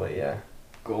 Probably, yeah.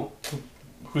 Cool.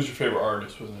 Who's your favorite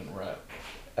artist within rap?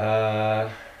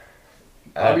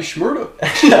 Bobby Shmurda.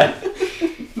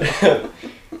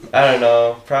 I don't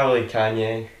know. Probably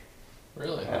Kanye.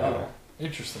 Really? I don't know.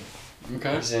 Interesting.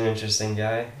 Okay. He's an interesting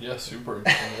guy. Yeah, super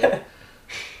interesting.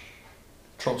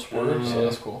 Trump supporter, so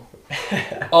that's cool.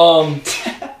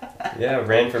 Yeah,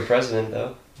 ran for president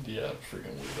though. Yeah,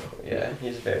 freaking weirdo. Yeah,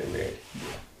 he's very weird.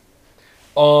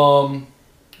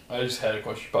 I just had a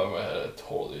question about my head. I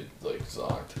totally like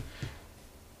zonked.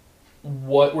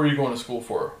 What were you going to school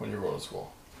for when you were going to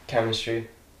school? Chemistry.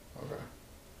 Okay,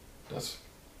 that's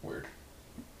weird.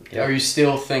 Yep. Are you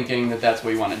still thinking that that's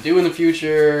what you want to do in the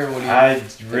future? What do you I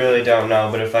really don't know,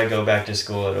 but if I go back to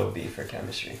school, it'll be for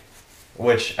chemistry,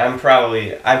 which I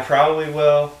probably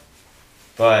will,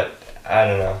 but I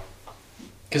don't know.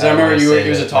 Because I remember wanna it say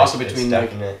was a that, toss like, between it's like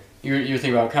definite. you were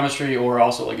thinking about chemistry or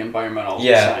also like environmental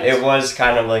Yeah, science. it was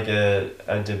kind of like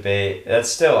a debate. That's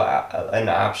still an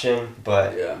option,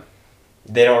 but Yeah.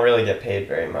 they don't really get paid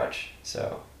very much.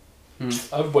 So I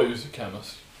have a buddy who's a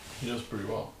chemist. He does pretty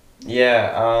well.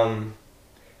 yeah,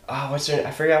 what's her? I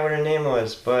forgot what her name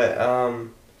was, but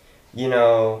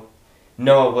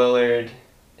Noah Willard,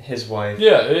 his wife.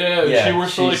 Yeah. She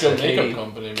works for like she's a a makeup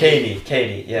company.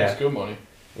 Katie, yeah. That's good money.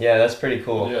 Yeah, that's pretty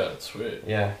cool. Yeah, it's sweet.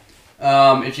 Yeah.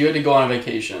 If you had to go on a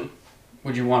vacation,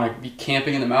 would you want to be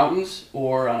camping in the mountains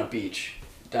or on a beach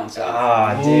down south?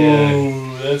 Ah, dude.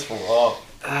 Ooh, that's rough.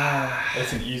 Ah.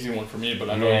 That's an easy one for me, but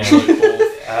I know Yeah. you like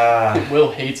both.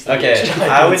 Will hates the Okay, beach.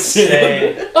 I would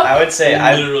say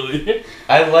Literally.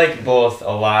 I like both a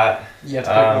lot. You have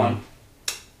to pick one.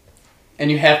 And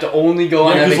you have to only go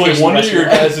on Yeah, that because vacation. like one the of rest your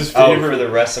life. guys' Oh, favorite, for the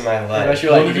rest of my The life. rest of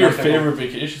your one life, of you your can pick one. favorite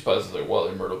vacation spots is like what,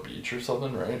 like Myrtle Beach or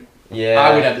something, right? Yeah.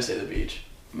 I would have to say the beach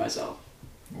myself.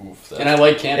 Oof. And I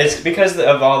like camping. It's because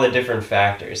of all the different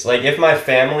factors. Like, if my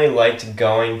family liked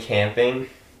going camping,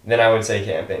 then I would say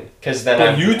camping. Because then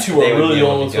But you two they are would really be the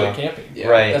able only ones to who go. like camping. Yeah,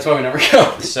 Right. That's why we never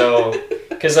go. So,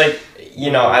 because, like,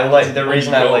 I like, the When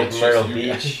reason you I go, like it's Myrtle just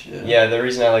you guys. Beach. Yeah. Yeah, the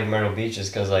reason I like Myrtle Beach is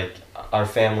because, like, our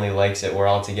family likes it. We're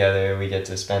all together. We get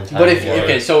to spend time But if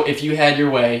together. so if you had your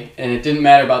way and it didn't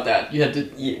matter about that, you had to.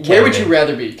 Yeah, Where would you camping.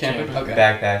 rather be? Camping. Camping. Okay.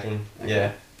 Backpacking.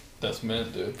 Yeah. That's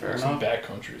mint, dude. Fair Some enough.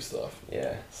 backcountry stuff.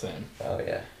 Yeah. Same. Oh,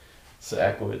 yeah. Same.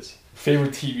 Backwoods.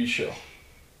 Favorite TV show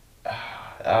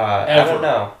I Ever. don't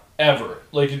know. ever?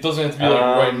 Like it doesn't have to be like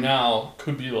right Um, now.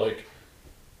 Could be like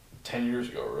 10 years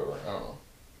ago or whatever. I don't know.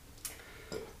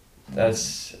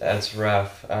 That's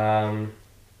rough.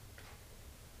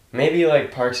 Maybe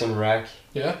like Parks and Rec.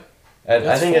 Yeah. I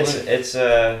That's think funny. it's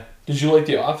Did you like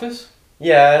The Office?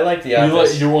 yeah, I like The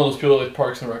Office. You're one of those people that like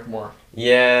Parks and Rec more.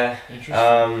 Yeah.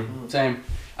 Interesting. Same.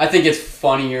 I think it's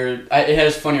funnier. It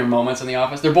has funnier moments in The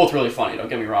Office. They're both really funny. Don't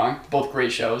get me wrong. Both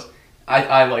great shows.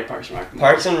 I like Parks and Rec more.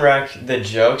 Parks and Rec, the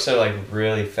jokes are like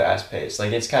really fast paced.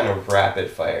 Like it's kind of rapid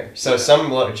fire. So some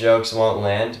jokes won't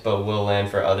land, but will land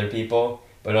for other people.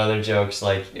 But other jokes,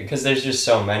 like, because there's just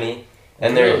so many,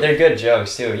 and they're good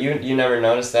jokes too. You never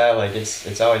notice that? Like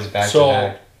it's always back to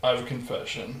back. So I have a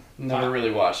confession. Never really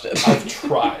watched it. I've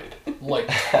tried like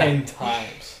 10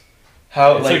 times.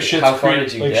 How It's like Schitt's how far Creek,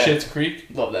 did you like get? Schitt's Creek.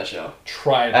 Love that show.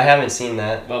 Tried. I haven't seen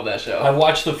that. Love that show. I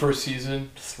watched the first season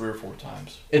 3 or 4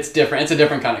 times. It's different. It's a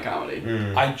different kind of comedy.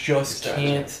 I just It's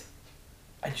can't.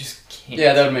 I just can't.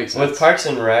 Yeah, that would make sense. With Parks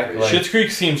and Rec, like, Schitt's Creek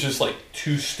seems just like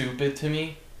too stupid to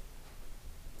me.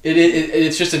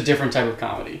 It's just a different type of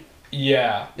comedy.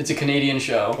 Yeah. It's a Canadian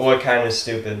show. what kind of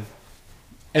stupid?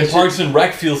 And Parks and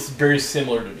Rec feels very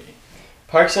similar to me.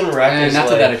 Parks and Rec And is not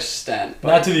like, to that extent. But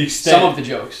Not to the extent. some of the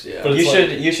jokes, yeah. But you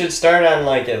it's should like- start on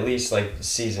like at least like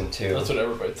season 2. That's what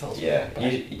everybody tells me. Yeah,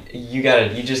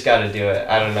 you just gotta do it.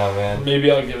 I don't know, man. Maybe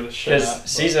I'll give it a shot. Because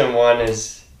season 1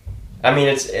 is, I mean,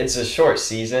 it's a short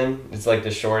season. It's like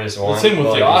the shortest one. same with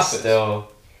but, The like, it's Office.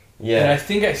 Still, And I yeah,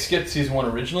 think I skipped season 1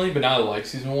 originally, but now I like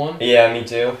season 1. yeah, me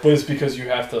too. But it's because you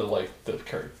have to like the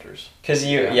characters. Cause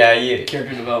you, Yeah.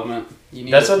 Character development. You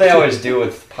need That's it. what they always do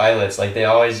with pilots. Like they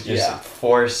always just Yeah.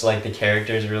 force like the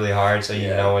characters really hard so you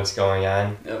Yeah. know what's going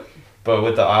on. Yep. But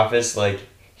with The Office, like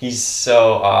he's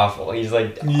so awful. He's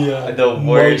like Yeah. the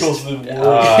worst. Michael's the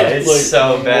worst. It's Like,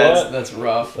 so bad. what? That's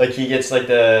rough. Like he gets like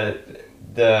the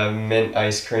mint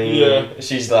ice cream. Yeah.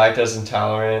 She's lactose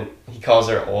intolerant. He calls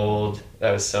her old.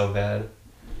 That was so bad.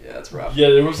 Yeah, that's rough. Yeah,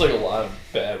 there was like a lot of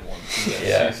bad ones in that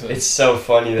Yeah, season. it's so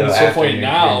funny though. But it's so after funny you're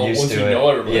now, used once to you it. know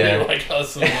everybody, Yeah. you're like, oh,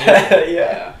 so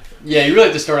Yeah. Yeah, you really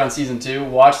have to start on season 2,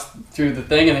 watch through the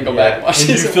thing, and then go back and watch And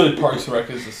do you season feel like Parks and Rec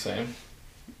is the same?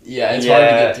 Yeah, it's hard to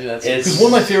get through that. it's- Because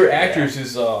one of my favorite actors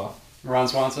is Ron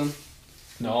Swanson?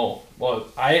 no, well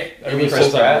everyone Chris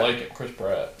says I Pratt? like it, Chris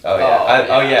Pratt. Oh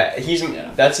yeah. He's Yeah.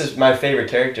 that's my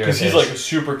favorite character. Because of he's his. like a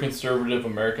super conservative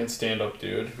American stand-up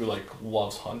dude who like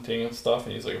loves hunting and stuff,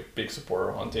 and he's like a big supporter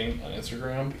of hunting on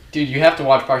Instagram. Dude, you have to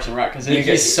watch Parks and Rec, because You he's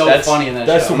get- so that's- funny in that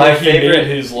That's show. the My one he favorite- made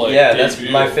his like yeah, that's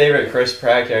debut. my favorite Chris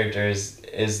Pratt character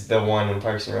is the one in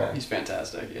Parks and Rec. He's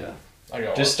fantastic, yeah. I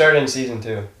got Just start in season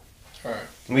 2. Alright.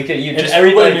 We could And just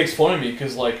everybody read, like, makes fun of me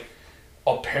because like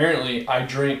apparently I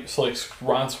drink so like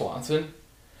Ron Swanson.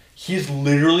 He's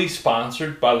literally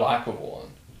sponsored by Lackawanna.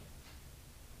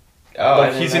 oh, I Like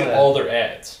didn't he's know in that. all their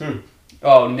ads.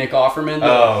 Oh, Nick Offerman?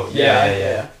 Oh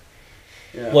yeah.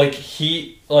 Yeah. Like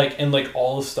he like and like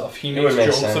all the stuff he It makes would make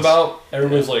jokes sense. about.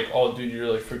 Everybody's like, "Oh, dude,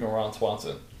 you're like freaking Ron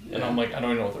Swanson," and Yeah. I'm like, I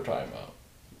don't even know what they're talking about.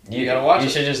 You gotta watch You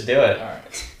it. should just do it. All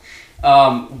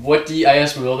right. What do you, I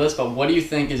asked Will this, but what do you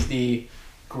think is the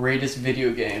greatest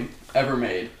video game ever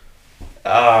made?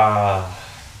 Ah,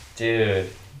 dude.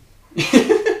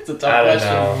 It's a I tough don't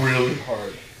question. know. Really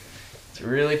hard. It's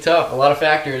really tough. A lot of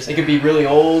factors. It could be really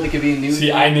old. It could be a new. See,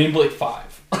 game. I named like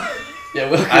 5. Yeah,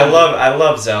 Will. I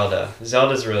love Zelda.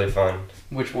 Zelda's really fun.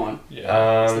 Which one?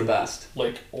 Yeah. It's the best.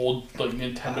 Like old like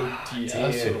Nintendo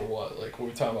DS dude. or what? Like what are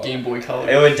we talking about? Game Boy Color.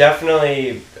 It would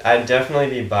definitely, I'd definitely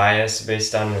be biased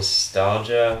based on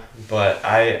nostalgia, but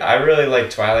I really like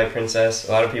Twilight Princess.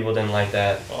 A lot of people didn't like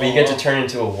that, but you get to turn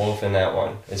into a wolf in that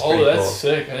one. It's pretty Oh, that's cool.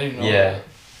 sick. I didn't know Yeah.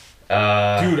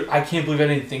 that. Dude, I can't believe I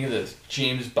didn't think of this.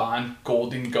 James Bond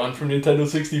Golden Gun from Nintendo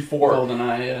 64.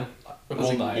 GoldenEye, yeah.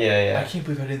 GoldenEye. Yeah. I can't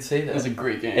believe I didn't say That that. was a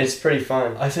great game. It's pretty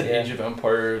fun. I said Yeah. Age of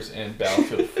Empires and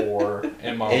Battlefield 4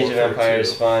 and Modern Age of Warfare Empires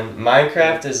 2. is fun.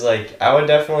 Minecraft is like, I would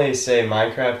definitely say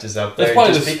Minecraft is up there. That's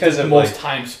probably just the, because the of most like,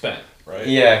 time spent, right?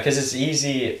 yeah, because it's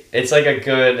easy. It's like a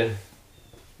good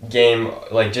game,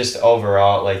 like just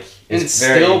overall, like and it's it's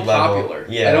very still level. popular.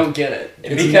 Yeah, I don't get it. It's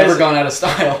Because never gone out of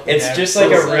style. it's Yeah, just it like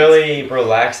makes a sense. really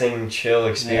relaxing, chill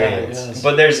experience. it is.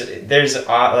 But there's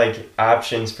like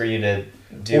options for you to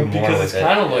do Well, more because with it's it.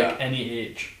 kind of like Yeah. any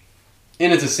age.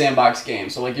 And it's a sandbox game,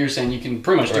 so like you're saying, you can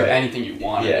pretty much do Right. anything you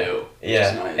want to Yeah. do. Which Yeah,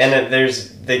 is nice.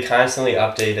 and they constantly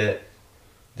update it.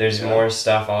 There's Yeah. more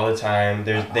stuff all the time.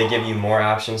 They give you more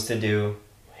options to do.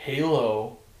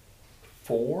 Halo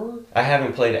 4 I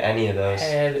haven't played any of those.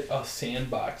 had a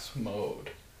sandbox mode.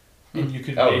 And you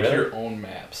could Oh, make really? your own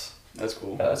maps. That's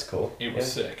cool. Oh, that's cool. It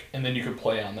was sick. And then you could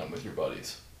play on them with your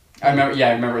buddies. I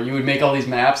remember. You would make all these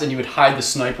maps, and you would hide the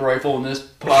sniper rifle in this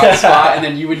spot, and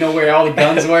then you would know where all the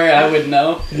guns were, and I wouldn't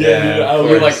know. Yeah. dude, I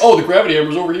You're was like, oh, the gravity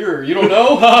hammer's over here. You don't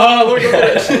know? Ha look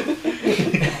at it.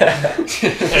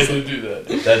 I did do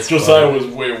that. That's Josiah funny. was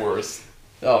way worse.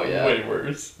 Oh, yeah. Way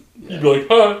worse. You'd be like,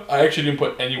 huh, I actually didn't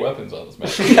put any weapons on this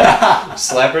map.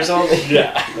 Slappers only.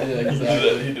 Yeah. Yeah,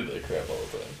 He did that crap all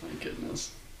the time. My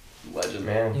goodness. Legend.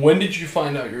 Man. When did you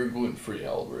find out you were gluten free?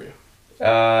 How old were you?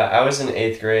 I was in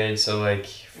 8th grade, so like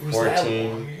Was that 14.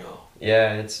 long ago?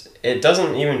 Yeah, it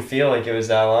doesn't even feel like it was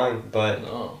that long, but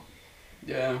No.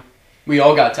 Yeah. We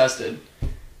all got tested.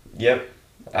 yep.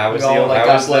 I was We all, like, I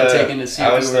got was blood the taken to see I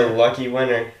if was we the were- lucky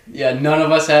winner. Yeah, none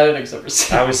of us had it except for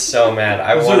Sam. I was so mad.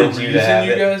 I Was there a wanted you to reason have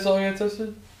you it. guys all got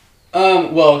tested?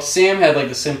 Well, Sam had like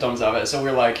the symptoms of it, so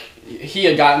we're like, he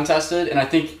had gotten tested, and I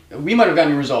think we might have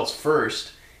gotten results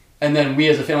first, and then we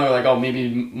as a family were like, oh, maybe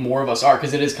more of us are,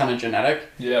 because it is kind of genetic.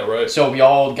 Yeah, right. So we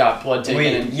all got blood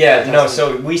taken. and Yeah, got no. tested.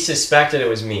 So we suspected it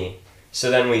was me. So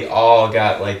then we all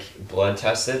got like blood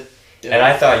tested. Yeah. And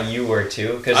I thought you were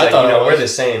too, because I like, thought I we're was. the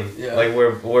same. Yeah. Like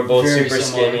we're both Very super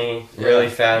similar. skinny, Yeah. really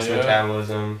fast Yeah.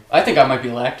 metabolism. I think I might be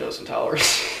lactose intolerant.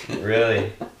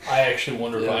 Really, I actually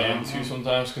wonder if I Yeah. am too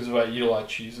sometimes because if I eat a lot of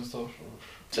cheese and stuff.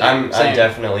 I'm Same.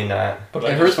 definitely not. But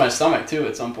It hurts my stomach too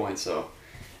at some point, so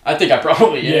I think I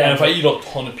probably am. Yeah, and if I eat a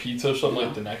ton of pizza or something,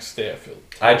 like the next day I feel.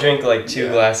 I drink like 2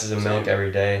 Yeah, glasses of milk same.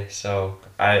 every day, so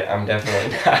I'm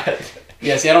definitely not.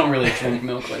 Yeah, see, I don't really drink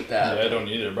milk like that. Yeah, I don't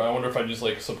either, but I wonder if I just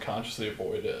like subconsciously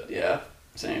avoid it. Yeah,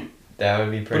 same. That would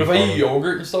be But pretty. if I funny. eat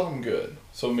yogurt and stuff, I'm good.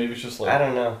 So maybe it's just like I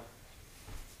don't know.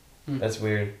 Hmm. That's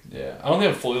weird. yeah. I don't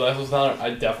think I'm fully lactose intolerant.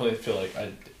 I definitely feel like I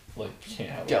like can't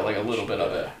have. Got like a little bit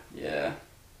of it. Yeah,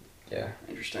 Yeah.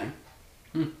 interesting.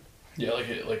 Yeah,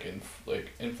 like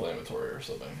inflammatory or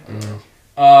something. I don't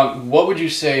Mhm. know. What would you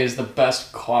say is the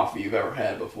best coffee you've ever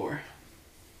had before?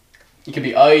 It could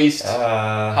be iced,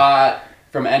 hot,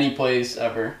 from any place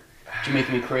ever.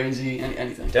 Jamaica me crazy,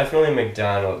 anything. Definitely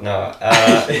McDonald's. No.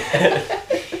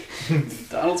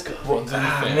 Donald's Cup. Runs in the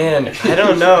family. Man, I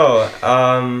don't know.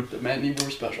 The Matt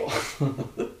Nieboer special.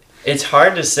 It's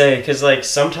hard to say because like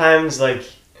sometimes like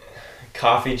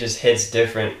coffee just hits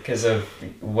different because of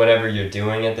whatever you're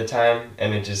doing at the time,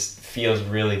 and it just feels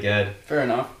really good. Fair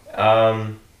enough.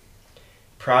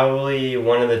 Probably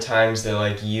one of the times that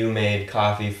like you made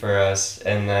coffee for us,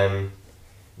 and then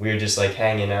we were just like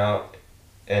hanging out,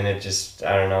 and it just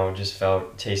I don't know, it just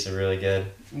tasted really good.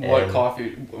 What And- coffee?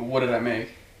 What did I make?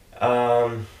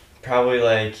 Probably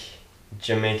like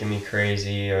Jamaica Me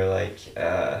Crazy or like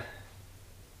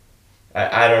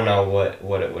I don't know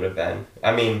what it would have been.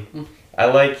 I mean, I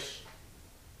like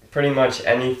pretty much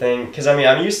anything because I mean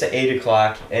I'm used to 8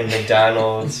 o'clock in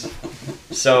McDonald's,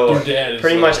 so Your dad is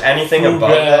pretty like much anything above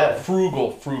that.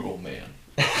 Frugal man.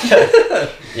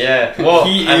 Yeah, well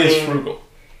he I is mean, frugal.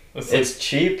 That's like- It's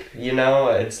cheap, you know.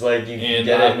 It's like you and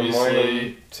get it in the morning.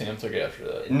 obviously Sam took after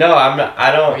that. No, I'm not.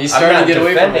 I don't. He's I'm starting not to get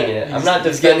away from defending it. it. I'm He's- not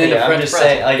he's getting defending it. into I'm French just press.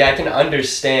 saying, like I can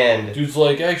understand. Dude's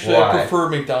like, actually, I Why? prefer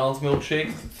McDonald's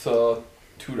milkshake. It's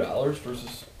 $2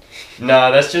 versus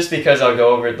No, that's just because I'll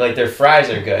go over. Like their fries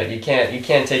are good. You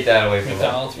can't take that away from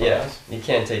McDonald's them. Yeah, fries. you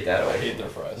can't take that I away. hate their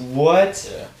fries. What?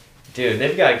 Yeah, Dude,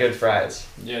 they've got good fries,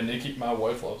 yeah. Nikki, my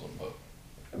wife loves them, but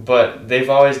but they've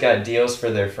always got deals for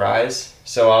their fries.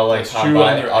 So I'll like That's pop true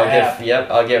by. on their I'll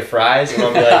app. I'll get fries, and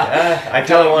I'll be like, I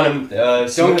kind of want them.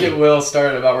 Don't get Will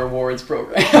started about rewards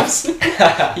programs.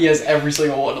 He has every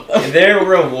single one of them. Their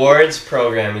rewards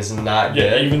program is not yeah,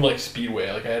 good. even like Speedway.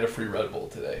 Like I had a free Red Bull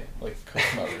today. Like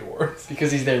because my rewards.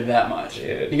 Because he's there that much.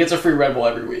 Dude. He gets a free Red Bull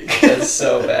every week. That's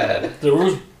so bad. There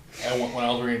was when I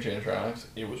was working at Jantronics,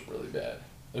 it was really bad.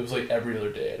 It was like every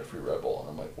other day I had a free Red Bull, and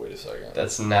I'm like, wait a second.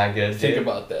 That's not good. Think Dude.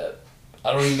 about that.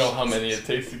 I don't even know how many it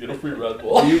takes to get a free Red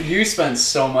Bull. You spend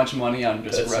so much money on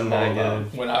just That's Red Bull not alone.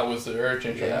 good. When I was there at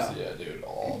Jantronics, Yeah. yeah, dude,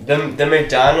 all. The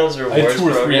McDonald's I had rewards 2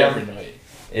 or 3 program every night.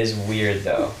 is weird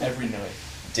though. Every night.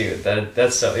 Dude,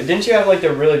 that's so. Didn't you have like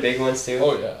the really big ones too?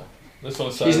 Oh yeah. This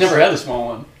one says He's never had the small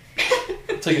one.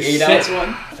 it's like The a 8-ounce six.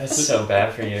 one. That's so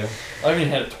bad for you. I haven't even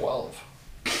had a 12.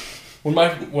 When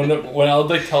I would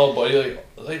like tell a buddy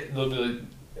like they'll be like,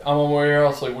 I'm on my way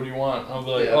else, like what do you want? I'll be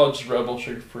like, Yeah. oh, just Red Bull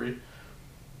sugar free.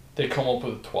 They come up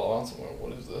with a 12 ounce. I'm like,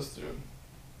 what is this, dude?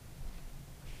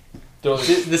 They're like,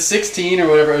 The 16 or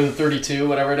whatever, or the 32,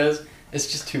 whatever it is,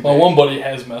 it's just too my big. one buddy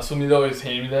has messed with me though. He's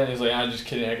handed me that. And he's like, I'm just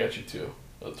kidding. I got you 2.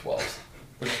 The 12s.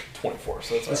 Or 24.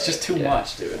 So that's It's just too Yeah.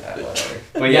 much, dude. Whatever.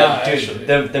 But yeah, Nah, dude, actually.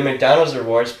 the McDonald's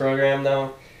rewards program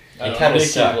though, it kind of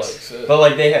sucks. But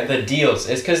like they have the deals.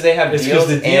 It's because they have It's 'cause deals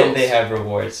the and deals. they have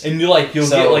rewards. and you'll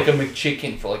So- get like a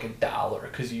McChicken for like $1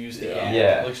 because you use the app.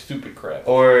 Yeah. Like stupid crap.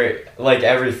 Or like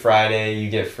every Friday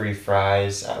you get free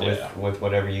fries Yeah. with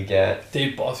whatever you get.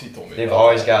 Dave Bussy told me. They've about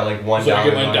always that. got like $1 He's like, I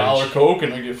get my lunch. $1 Coke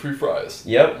and I get free fries.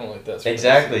 Yep. I'm like, that's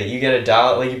Exactly. You get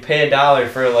 $1. Like you pay $1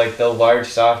 for like the large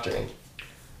soft drink.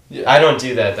 Yeah. I don't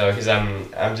do that though because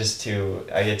I'm just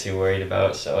I get too worried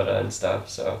about soda and stuff.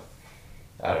 So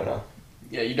I don't know.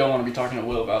 Yeah, you don't want to be talking to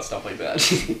Will about stuff like that.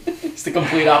 It's the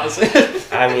complete opposite.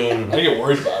 I mean, I get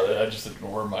worried about it. I just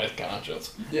ignore my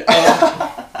conscience. Yeah.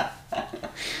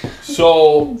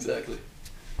 So, Exactly.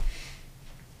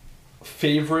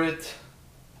 favorite...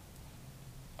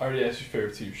 I already asked you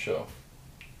favorite TV show.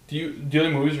 Do you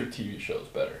like movies or TV shows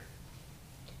better?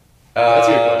 That's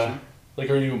a good question. Like,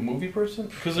 are you a movie person?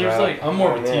 Because there's like, I'm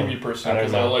more of a TV person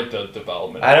because I like the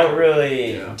development. I don't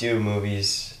really do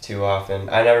movies too often.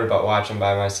 I never watch them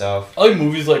by myself. I like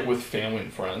movies like with family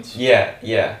and friends.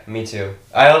 Yeah, me too.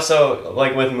 I also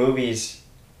like with movies.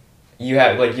 You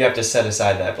have to set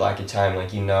aside that block of time,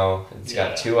 like it's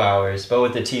got 2 hours. But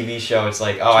with the TV show, it's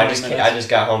like, I just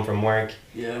got home from work.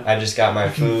 Yeah. I just got my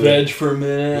food. Veg for a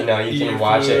minute. You can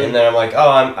watch it, and then I'm like,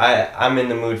 I'm in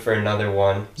the mood for another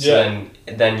one. So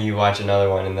then you watch another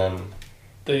one, and then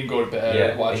you go to bed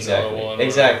and watch another one.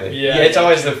 Exactly. It's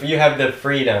always you have the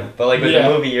freedom, but like with the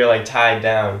movie, you're like tied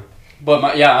down. But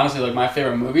honestly, like my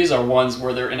favorite movies are ones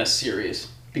where they're in a series.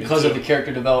 Because of the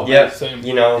character development. Yep. Same.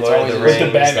 Lord of the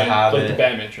Rings, like The Hobbit. Like the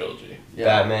Batman trilogy. Yeah.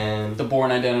 Batman. The Bourne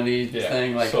Identity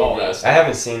thing, like so all good. that stuff. I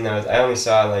haven't seen those. I only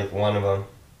saw like one of them.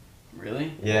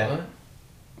 Really? Yeah. What?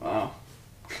 Wow.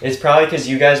 It's probably because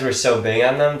you guys were so big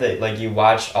on them that like you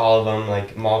watched all of them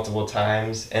like multiple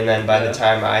times, and then by the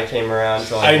time I came around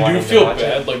to like I do feel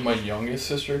bad. Like my youngest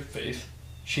sister, Faith,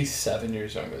 she's 7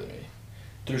 years younger than me.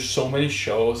 There's so many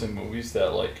shows and movies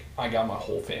that like I got my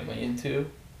whole family into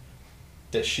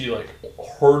that she like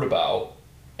heard about,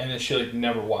 and then she like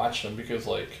never watched them because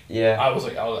like I was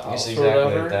like out of the house or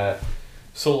whatever. Like that.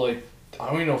 So like I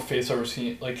don't even know if Faith's ever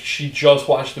seen like she just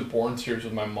watched the Bourne series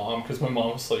with my mom because my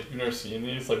mom was like, "You've never seen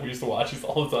these? Like we used to watch these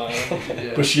all the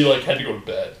time," but she like had to go to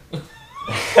bed.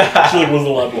 She like wasn't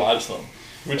allowed to watch them,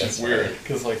 which is weird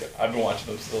because like I've been watching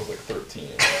them since I was like 13.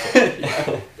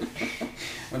 So.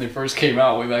 When they first came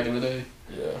out way back in the day.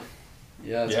 Yeah.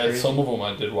 Yeah, that's yeah. crazy. Some of them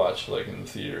I did watch like in the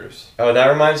theaters. Oh, that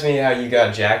reminds me how you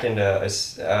got Jack into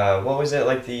what was it,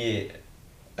 like the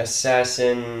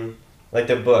Assassin, like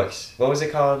the books? What was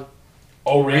it called?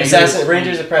 Oh, Rangers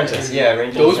Apprentice. Yeah,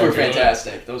 Rangers. Those were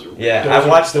fantastic. Those were. Yeah, those I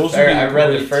watched those. I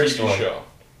read the first TV one. Show.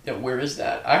 Yeah, where is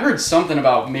that? I heard something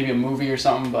about maybe a movie or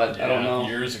something, but I don't know.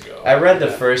 Years ago. I read the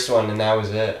first one and that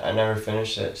was it. I never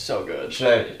finished it. So good.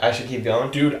 I should keep going?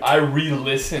 Dude, I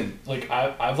re-listened. Like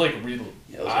I've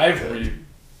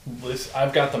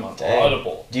got them on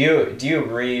Audible. Do you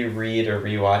reread or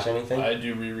rewatch anything? I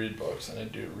do reread books and I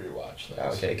do rewatch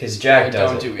things. Okay, because Jack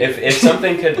does it. If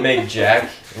something could make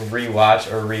Jack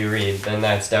rewatch or reread, then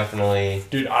that's definitely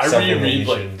something that you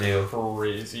should do.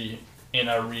 Crazy, and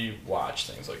I rewatch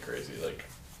things like crazy. Like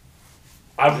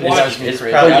I've watched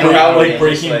like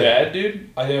Breaking Bad, dude.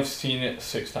 I think I've seen it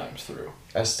 6 times through.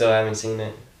 I still haven't seen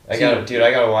it. I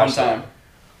gotta watch one time.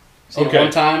 Seen it one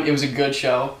time. It was a good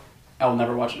show. I will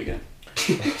never watch it again.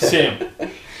 Sam.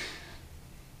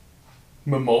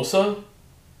 Mimosa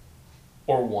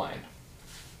or wine?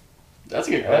 That's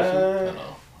a good question. I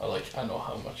know. I know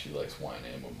how much he likes wine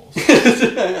and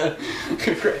mimosas.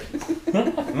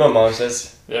 Great.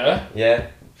 Mimosas. Yeah? Yeah.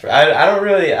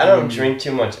 I don't drink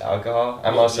too much alcohol.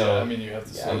 I'm also. Yeah, I mean, you have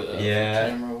to say that on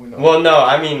camera. We know. Well, no,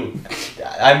 I mean,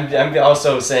 I'm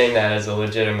also saying that as a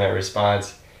legitimate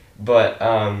response, but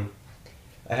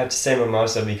I have to say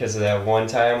mimosa because of that one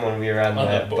time when we were on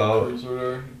that boat.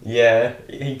 Yeah,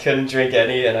 he couldn't drink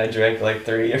any, and I drank like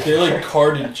 3 or 4. They like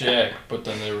carded Jack, but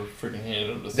then they were freaking handed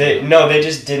him to Sam. No, they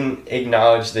just didn't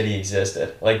acknowledge that he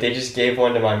existed. Like they just gave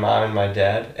one to my mom and my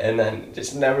dad, and then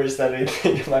just never said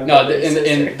anything to my mom.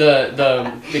 And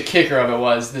the kicker of it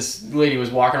was this lady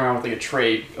was walking around with like a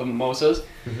tray of mimosas,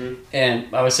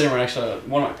 and I was sitting right next to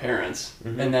one of my parents,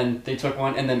 and then they took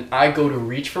one, and then I go to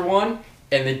reach for one,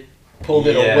 and they pulled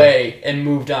it away and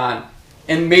moved on,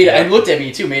 and and looked at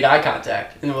me too, made eye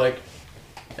contact, and they were like,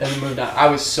 and then moved on. I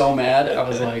was so mad. I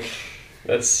was like,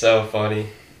 that's so funny.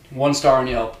 1 star on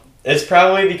Yelp. It's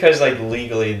probably because like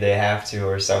legally they have to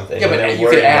or something. Yeah, but you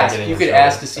could ask. You could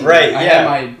ask to see. Right. I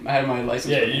had my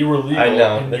license. Yeah, you were legal. I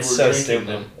know. And that's you were so stupid.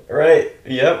 them. Right.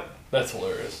 Yep. That's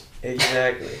hilarious.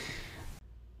 Exactly.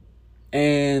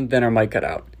 And then our mic cut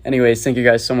out. Anyways, thank you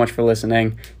guys so much for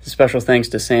listening. Special thanks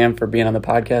to Sam for being on the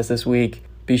podcast this week.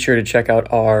 Be sure to check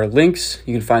out our links.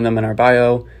 You can find them in our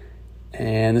bio.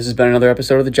 And this has been another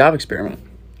episode of The Job Experiment.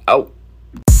 Out.